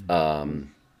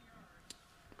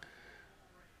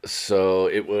 So,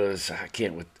 it was, I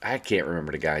can't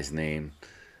remember the guy's name,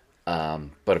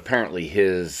 but apparently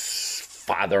his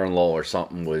father-in-law or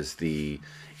something was the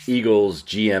Eagles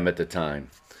GM at the time.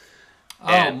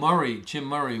 Oh, Murray. Jim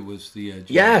Murray was the GM.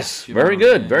 Yes, Jim very Murray,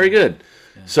 good, yeah. very good.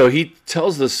 Yeah. So he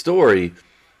tells the story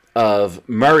of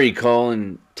Murray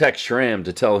calling Tex Schramm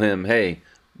to tell him, hey,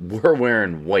 we're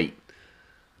wearing white.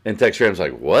 And Tex Schramm's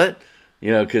like, what?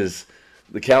 You know, because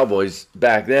the Cowboys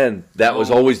back then, that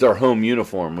was always their home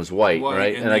uniform was white,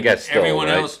 right? And I guess still, everyone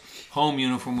right? else home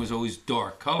uniform was always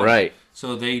dark color, right?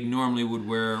 So they normally would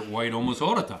wear white almost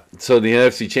all the time. So the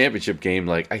NFC Championship game,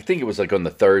 like I think it was like on the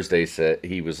Thursday set,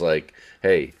 he was like,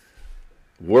 "Hey,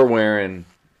 we're wearing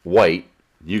white.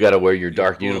 You got to wear your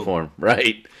dark uniform,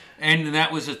 right?" And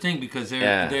that was the thing because they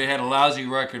had a lousy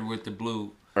record with the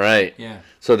blue. Right. Yeah.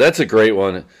 So that's a great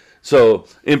one. So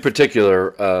in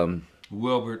particular,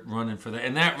 Wilbert running for that,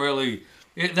 and that really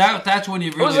that's when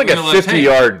you really it was like realize, a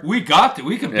 50-yard.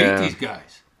 We can beat these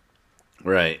guys.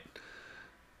 Right.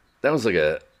 That was like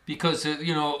a because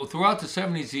throughout the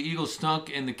 70s the Eagles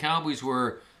stunk and the Cowboys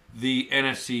were the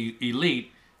NFC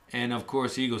elite, and of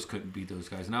course the Eagles couldn't beat those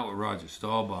guys. Not with Roger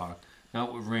Staubach,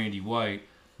 not with Randy White,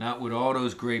 not with all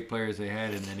those great players they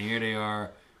had, and then here they are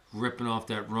ripping off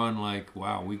that run like,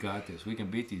 wow, we got this. We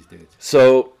can beat these dudes.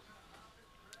 So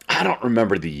I don't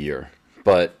remember the year,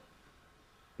 but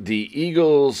the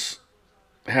Eagles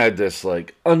had this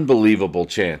like unbelievable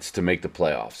chance to make the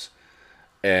playoffs.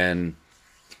 And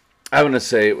I want to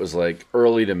say it was like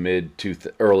early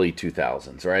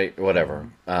 2000s, right? Whatever.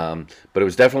 But it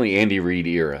was definitely Andy Reid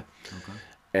era. Okay.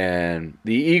 And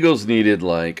the Eagles needed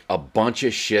like a bunch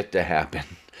of shit to happen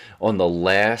on the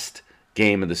last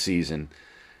game of the season.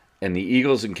 And the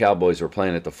Eagles and Cowboys were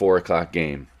playing at the 4:00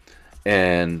 game.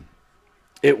 And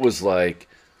it was like,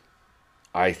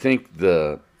 I think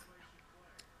the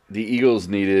Eagles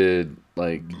needed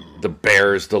like the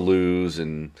Bears to lose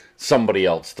and somebody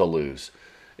else to lose.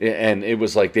 And it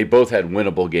was like they both had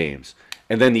winnable games.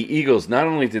 And then the Eagles, not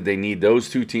only did they need those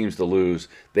two teams to lose,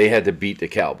 they had to beat the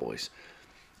Cowboys.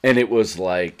 And it was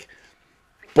like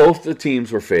both the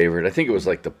teams were favored. I think it was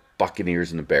like the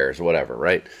Buccaneers and the Bears or whatever,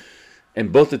 right?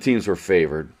 And both the teams were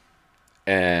favored.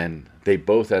 And they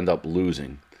both end up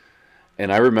losing.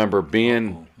 And I remember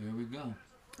being here we go.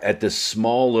 At this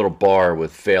small little bar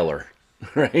with Failer,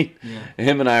 right? Yeah.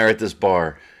 Him and I are at this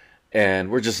bar. And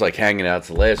we're just like hanging out. It's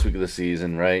the last week of the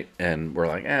season, right? And we're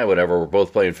like, whatever. We're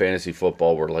both playing fantasy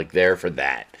football. We're like there for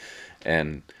that.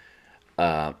 And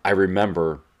I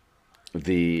remember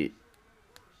the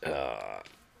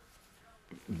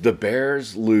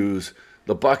Bears lose,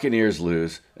 the Buccaneers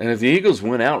lose, and if the Eagles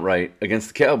win outright against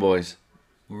the Cowboys,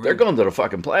 they're going to the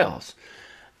fucking playoffs.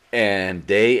 And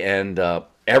they end up.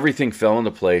 Everything fell into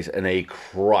place, and they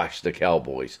crushed the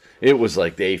Cowboys. It was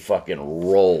like they fucking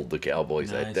rolled the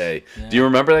Cowboys that day. Yeah. Do you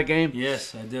remember that game?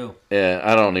 Yes, I do. Yeah,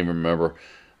 I don't even remember.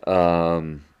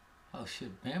 Oh,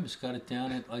 shit. Bama's got it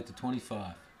down at like the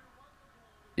 25.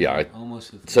 Yeah.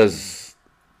 Almost. It says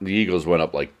the Eagles went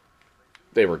up like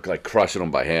they were like crushing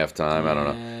them by halftime. I don't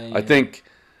know. Yeah. I think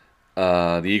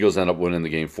the Eagles end up winning the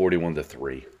game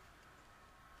 41-3.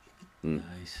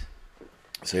 Nice.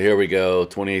 So here we go.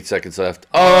 28 seconds left.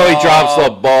 Oh, he drops the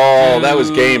ball. Dude, that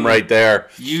was game right there.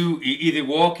 You either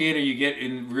walk in or you get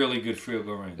in really good field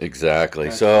goal range. Exactly.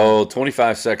 So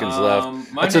 25 seconds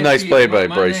left. That's a nice play by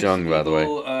Bryce Young, by the way.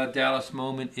 Dallas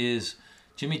moment is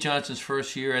Jimmy Johnson's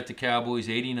first year at the Cowboys,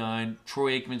 89.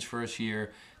 Troy Aikman's first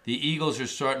year. The Eagles are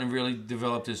starting to really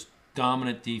develop this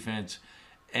dominant defense.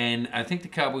 And I think the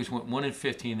Cowboys went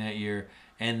 1-15 that year.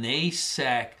 And they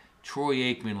sack Troy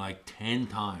Aikman like 10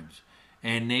 times.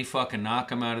 And they fucking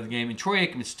knock him out of the game. And Troy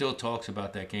Aikman still talks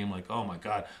about that game like, oh, my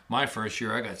God, my first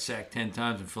year I got sacked 10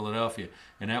 times in Philadelphia.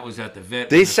 And that was at the vet.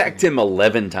 They sacked him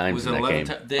 11 times in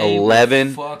that game.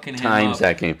 11 times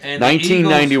that game. And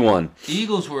 1991.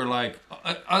 Eagles were like,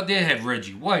 they had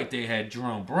Reggie White. They had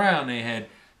Jerome Brown. They had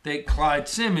Clyde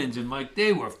Simmons and Mike.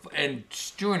 They were, and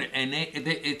Stewart. And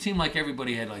it seemed like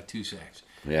everybody had like 2 sacks.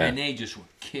 Yeah. And they just were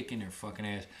kicking their fucking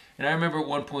ass. And I remember at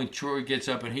one point Troy gets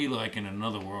up and he like in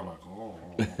another world like, oh.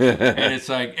 and it's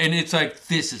like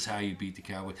this is how you beat the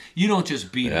Cowboys. You don't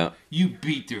just beat them, you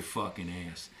beat their fucking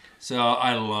ass. So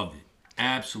I loved it,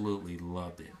 absolutely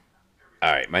loved it.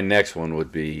 All right, my next one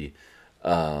would be,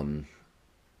 I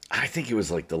think it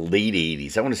was like the late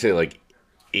 '80s. I want to say like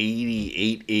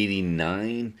 88,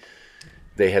 89.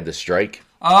 They had the strike.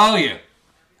 Oh yeah.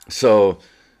 So,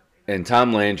 and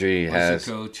Tom Landry has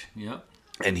the coach. Yep.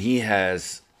 And he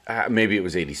has. Maybe it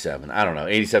was 87. I don't know.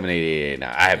 87, 88, 89.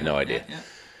 I have no idea. Yeah.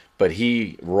 But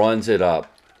he runs it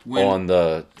up on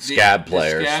the scab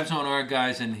players. The scabs on our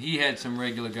guys, and he had some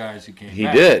regular guys who came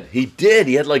back. He did.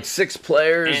 He had like 6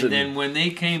 players. And then when they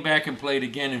came back and played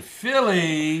again in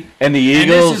Philly, and the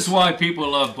Eagles. And this is why people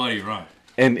love Buddy Ryan.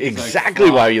 And exactly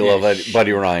why you love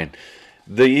Buddy Ryan.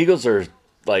 The Eagles are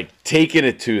like taking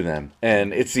it to them,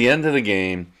 and it's the end of the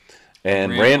game.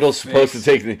 And Randall's supposed to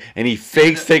take the, and he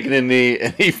fakes taking a knee,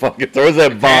 and he fucking throws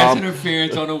that bomb. Pass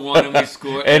interference on the one, and we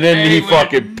score. And then he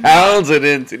fucking pounds it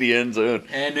into the end zone.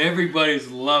 And everybody's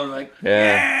loving, like,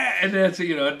 yeah. And that's,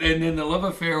 you know, and then the love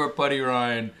affair with Buddy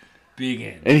Ryan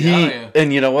began. And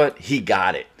and you know what? He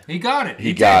got it. He got it.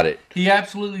 He got it. He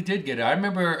absolutely did get it. I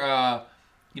remember,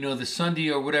 you know, the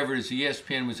Sunday or whatever it is,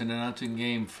 ESPN was announcing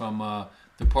game from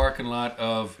the parking lot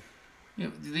of, you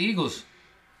know, the Eagles.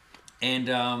 And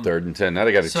 3rd and 10. Now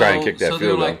they got to try and kick that field goal.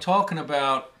 So they're like talking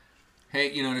about,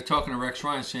 hey, you know, they're talking to Rex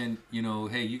Ryan saying, you know,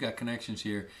 hey, you got connections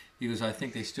here. He goes, I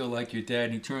think they still like your dad.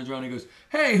 And he turns around and he goes,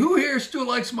 hey, who here still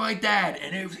likes my dad?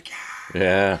 And they was like,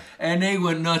 yeah. And they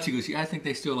went nuts. He goes, yeah, I think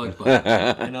they still like Buddy.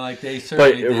 And they're like, they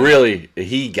certainly did. Really,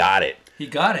 he got it. He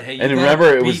got it. Hey, and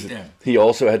remember, it was them. He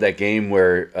also had that game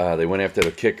where they went after the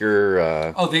kicker.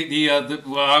 Well,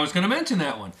 I was going to mention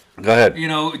that one. Go ahead. You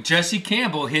know, Jesse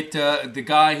Campbell hit the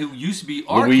guy who used to be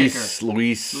our kicker.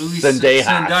 Luis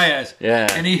Zendejas. Yeah.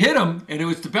 And he hit him, and it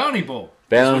was the Bounty Bowl.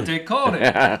 That's what they called it.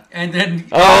 And then...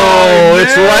 it's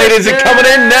right. Is it coming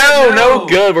in? No,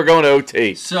 good. We're going to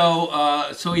OT.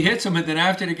 So he hits him, and then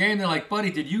after the game, they're like,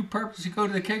 buddy, did you purposely go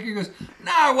to the kicker? He goes,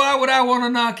 nah, why would I want to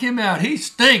knock him out? He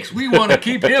stinks. We want to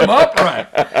keep him upright.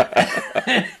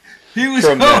 He was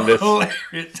tremendous. So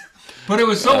hilarious. But it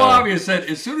was so obvious that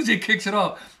as soon as he kicks it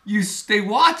off, they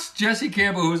watched Jesse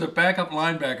Campbell, who was a backup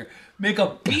linebacker, make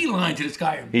a beeline to this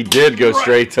guy. He did go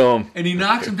straight to him. And he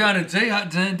knocks him down, and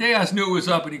Zendejas knew it was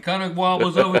up, and he kind of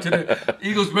wobbles over to the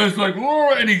Eagles bench like,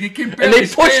 oh, and he can barely And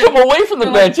they pushed him away from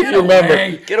the bench, if you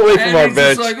remember. Get away from our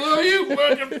bench. And he's like, oh, you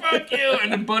fucking fuck you.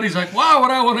 And then Buddy's like, why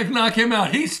would I want to knock him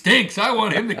out? He stinks. I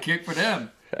want him to kick for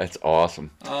them. That's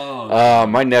awesome.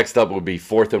 My next up would be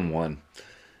 4th and 1,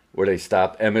 where they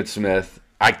stopped Emmitt Smith.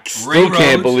 I still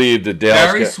can't believe the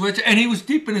Dallas switch, and he was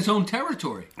deep in his own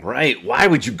territory. Right? Why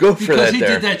would you go for that? Because he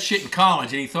did that shit in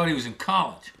college, and he thought he was in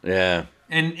college. Yeah.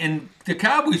 And the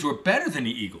Cowboys were better than the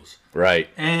Eagles. Right.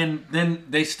 And then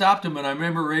they stopped him, and I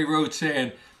remember Ray Rhodes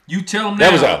saying, "You tell him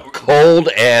now." That was a cold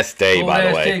ass day, by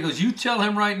the way. He goes, "You tell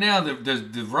him right now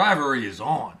the rivalry is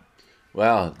on."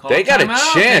 Well, they got a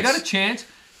chance. They got a chance.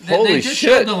 Holy they just shit!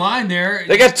 showed the line there.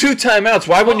 They got 2 timeouts.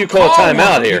 Why wouldn't you call a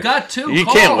timeout here? You got 2. You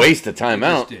can't waste a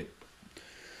timeout.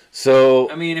 So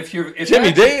I mean, if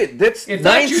Jimmy, that's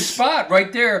your spot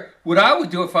right there. What I would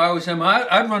do if I was him,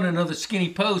 I'd run another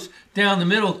skinny post down the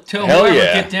middle. Tell whoever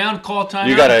get down, call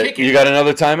timeout. You got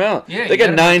another timeout. Yeah, they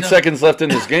got 9 seconds left in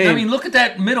this game. I mean, look at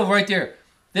that middle right there.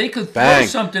 They could throw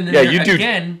something in there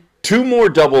again. 2 more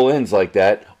double ends like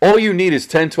that. All you need is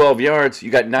 10, 12 yards.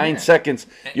 You got 9 seconds.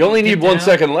 You only need 1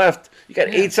 second left. You got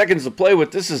 8 seconds to play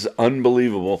with. This is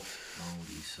unbelievable. Oh,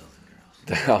 these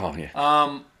Southern girls. Oh,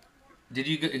 yeah. Did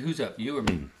you get, who's up? You or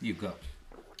me? You go.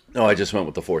 No, I just went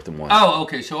with the 4th and 1. Oh,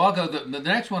 okay. So I'll go. The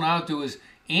next one I'll do is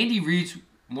Andy Reid's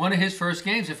one of his first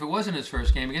games, if it wasn't his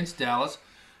first game, against Dallas.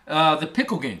 The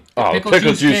pickle game. Pickle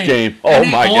juice game. Oh,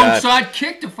 my God. Onside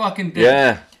kick to fucking death.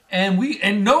 Yeah.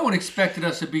 And no one expected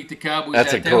us to beat the Cowboys.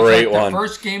 That's that a great one. The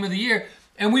first game of the year,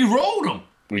 and we rolled them.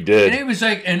 We did. And it was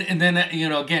like, and then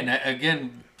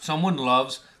again, someone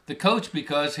loves the coach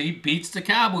because he beats the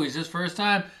Cowboys this first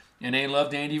time, and they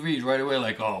loved Andy Reid right away.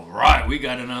 Like, all right, we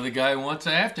got another guy who wants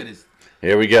after this.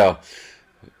 Here we go.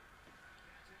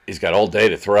 He's got all day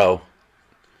to throw.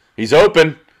 He's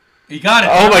open. He got it.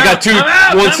 Oh, my God.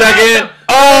 1 second.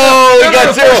 Oh, he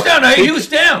got 0. Down. No, he was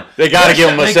down. They got to give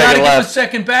him a second left. They got to give him a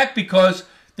second back because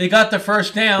they got the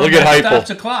first down. Look at Heupel. Stops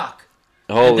the clock.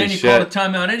 Holy and then he shit.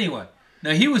 called a timeout anyway.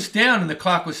 Now, he was down and the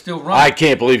clock was still running. I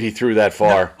can't believe he threw that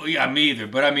far. No, yeah, me either.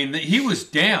 But, I mean, he was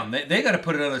down. They got to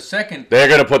put another second. They're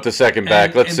going to put the second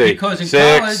back. Let's see. Because in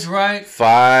 6, college, right?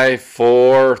 5,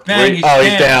 4, 3. He's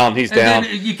down. He's down.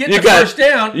 Then you get the first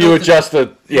down. You adjust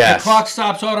the, yes. The clock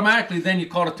stops automatically, then you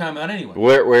call a timeout anyway.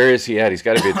 Where is he at? He's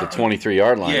got to be at the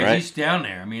 23-yard line, right? Yeah, he's down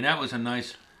there. I mean, that was a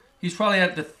nice. He's probably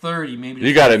at the 30, maybe.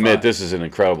 You got to admit, this is an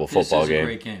incredible football game.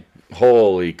 This is a great game.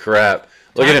 Holy crap.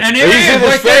 Look at him. And he's in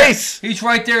his face. He's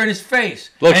right there in his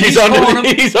face. Look, he's under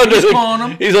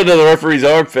the referee's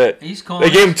armpit. He's calling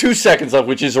They gave him 2 seconds left,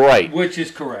 which is right. Which is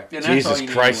correct. And Jesus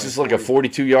Christ, this is like a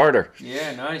 42-yarder.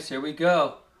 Yeah, nice. Here we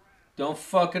go. Don't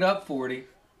fuck it up, 40.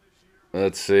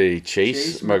 Let's see.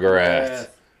 Chase McGrath.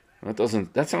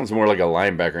 That sounds more like a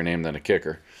linebacker name than a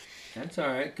kicker. That's all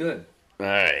right. Good. All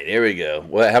right, here we go.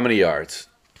 How many yards?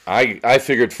 I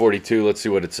figured 42. Let's see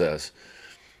what it says.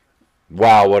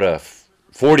 Wow, what a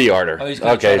 40-yarder.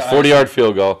 Oh, okay, 40-yard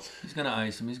field goal. He's going to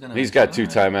ice him. He's got 2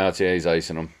 timeouts. Yeah, he's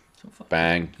icing him. So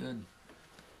bang. Good.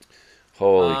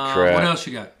 Holy crap. What else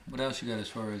you got? What else you got as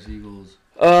far as Eagles?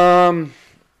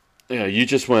 You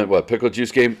just went, pickle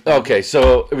juice game? Okay,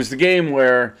 so it was the game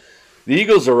where the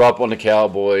Eagles are up on the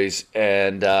Cowboys,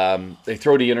 and they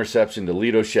throw the interception to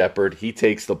Lito Shepherd. He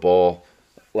takes the ball.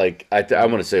 Like, I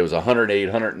want to say it was 108,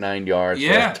 109 yards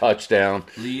for a touchdown.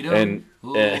 Lito. And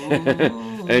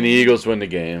the Eagles win the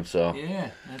game. So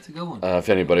yeah, that's a good one. If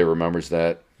anybody remembers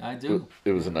that. I do.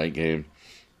 It was a night game.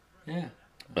 Yeah.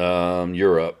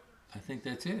 You're up. I think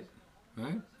that's it,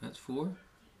 right? That's 4.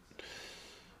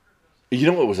 You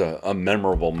know what was a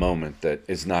memorable moment that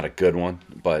is not a good one,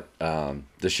 but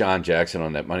Deshaun Jackson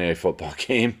on that Monday Night Football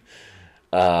game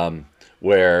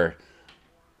where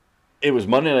it was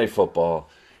Monday Night Football.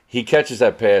 He catches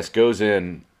that pass, goes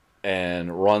in,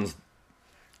 and runs,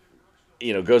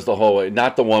 goes the whole way.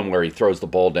 Not the one where he throws the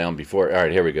ball down before. All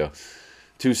right, here we go.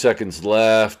 2 seconds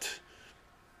left.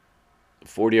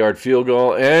 40-yard field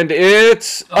goal, and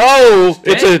it's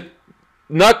a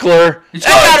knuckler. It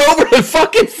got over the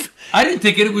fucking. I didn't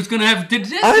think it was going to have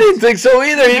distance. I didn't think so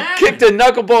either. He kicked a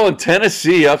knuckleball, and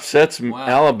Tennessee upsets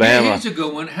Alabama. Yeah, here's a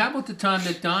good one. How about the time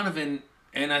that Donovan,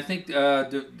 and I think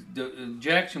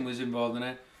Jackson was involved in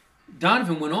that,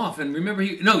 Donovan went off, and remember,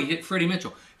 he hit Freddie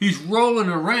Mitchell. He's rolling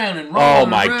around and rolling around. Oh,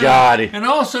 my God. And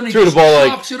all of a sudden, he just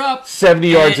chalks it up. 70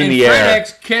 yards in the air. Fred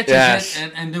X catches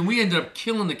it, and then we ended up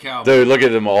killing the Cowboys. Dude, look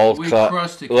at them all. Look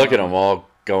at them all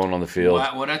going on the field.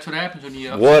 Well, that's what happens when you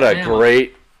upset What a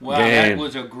great game. That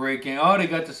was a great game. Oh, they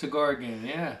got the cigar game,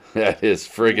 yeah. That is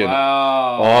friggin'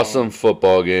 awesome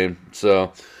football game.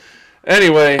 So,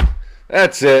 anyway,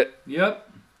 that's it. Yep.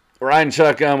 Riding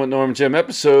Shotgun with Norm and Jim,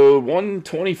 episode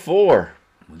 124.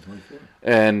 124.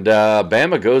 And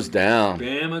Bama goes down.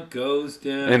 Bama goes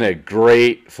down. In a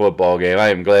great football game. I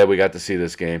am glad we got to see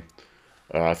this game.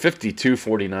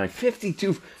 52-49.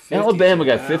 52. Alabama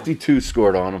got 52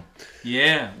 scored on them.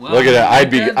 Yeah. Well, look at that.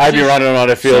 I'd be running on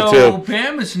the field, too. So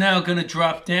Bama's now going to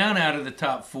drop down out of the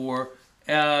top 4.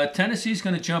 Tennessee's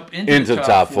going to jump into the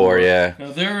top 4. Yeah. Now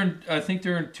I think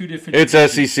they're in 2 different. It's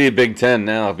divisions. SEC Big Ten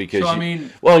now because.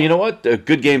 Well, you know what? A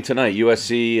good game tonight.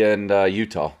 USC and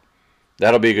Utah.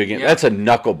 That'll be a good game. Yeah. That's a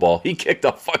knuckleball. He kicked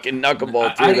a fucking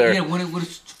knuckleball through there. Yeah, when it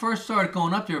first started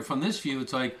going up there from this view,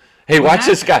 it's like. Hey, watch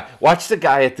this guy. Watch the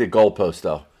guy at the goalpost,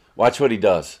 though. Watch what he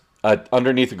does.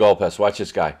 Underneath the goalpost. Watch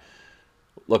this guy.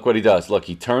 Look what he does. Look,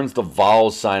 he turns the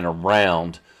vowel sign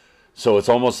around. So it's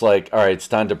almost like, all right, it's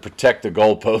time to protect the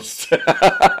goalpost.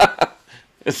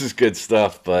 This is good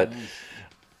stuff, but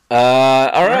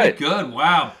all right. Very good.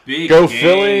 Wow, big Go game.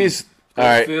 Phillies. All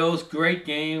right. Phils, great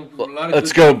game.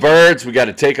 Let's go Birds. We got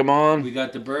to take them on. We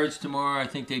got the Birds tomorrow. I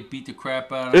think they beat the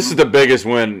crap out of them. This is the biggest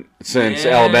win since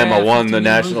Alabama won the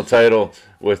national title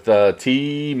with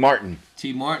T. Martin.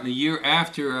 T. Martin, the year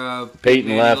after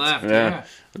Peyton left. Yeah.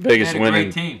 The biggest win.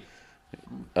 Great team.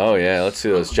 Oh, yeah. Let's see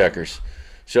those checkers.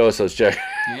 Show us those checkers.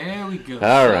 There we go.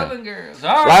 All right.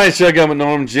 Riding Shotgun with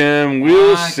Norm Jim.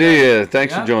 We'll see you.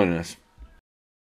 Thanks for joining us.